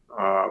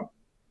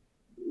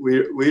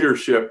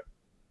 Leadership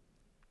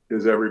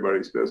is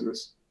everybody's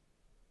business.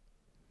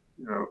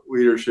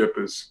 Leadership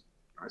is,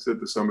 I said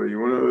to somebody, you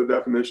want to know the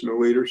definition of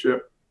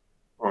leadership?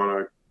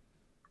 On a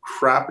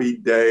crappy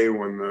day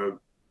when the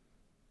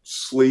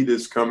sleet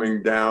is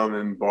coming down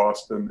in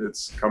Boston,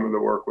 it's coming to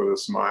work with a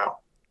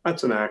smile.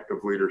 That's an act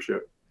of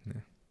leadership,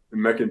 and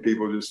making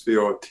people just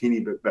feel a teeny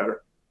bit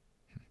better.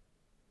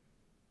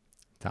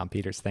 Tom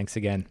Peters, thanks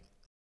again.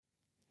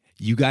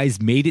 You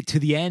guys made it to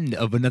the end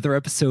of another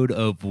episode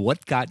of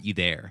What Got You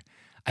There.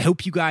 I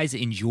hope you guys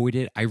enjoyed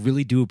it. I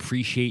really do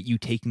appreciate you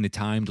taking the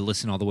time to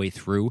listen all the way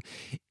through.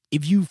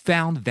 If you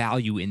found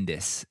value in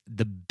this,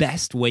 the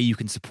best way you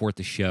can support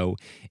the show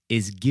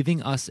is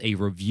giving us a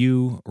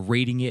review,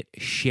 rating it,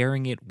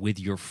 sharing it with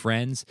your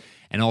friends,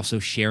 and also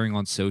sharing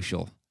on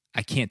social.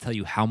 I can't tell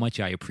you how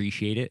much I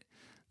appreciate it.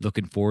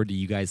 Looking forward to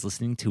you guys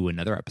listening to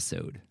another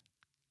episode.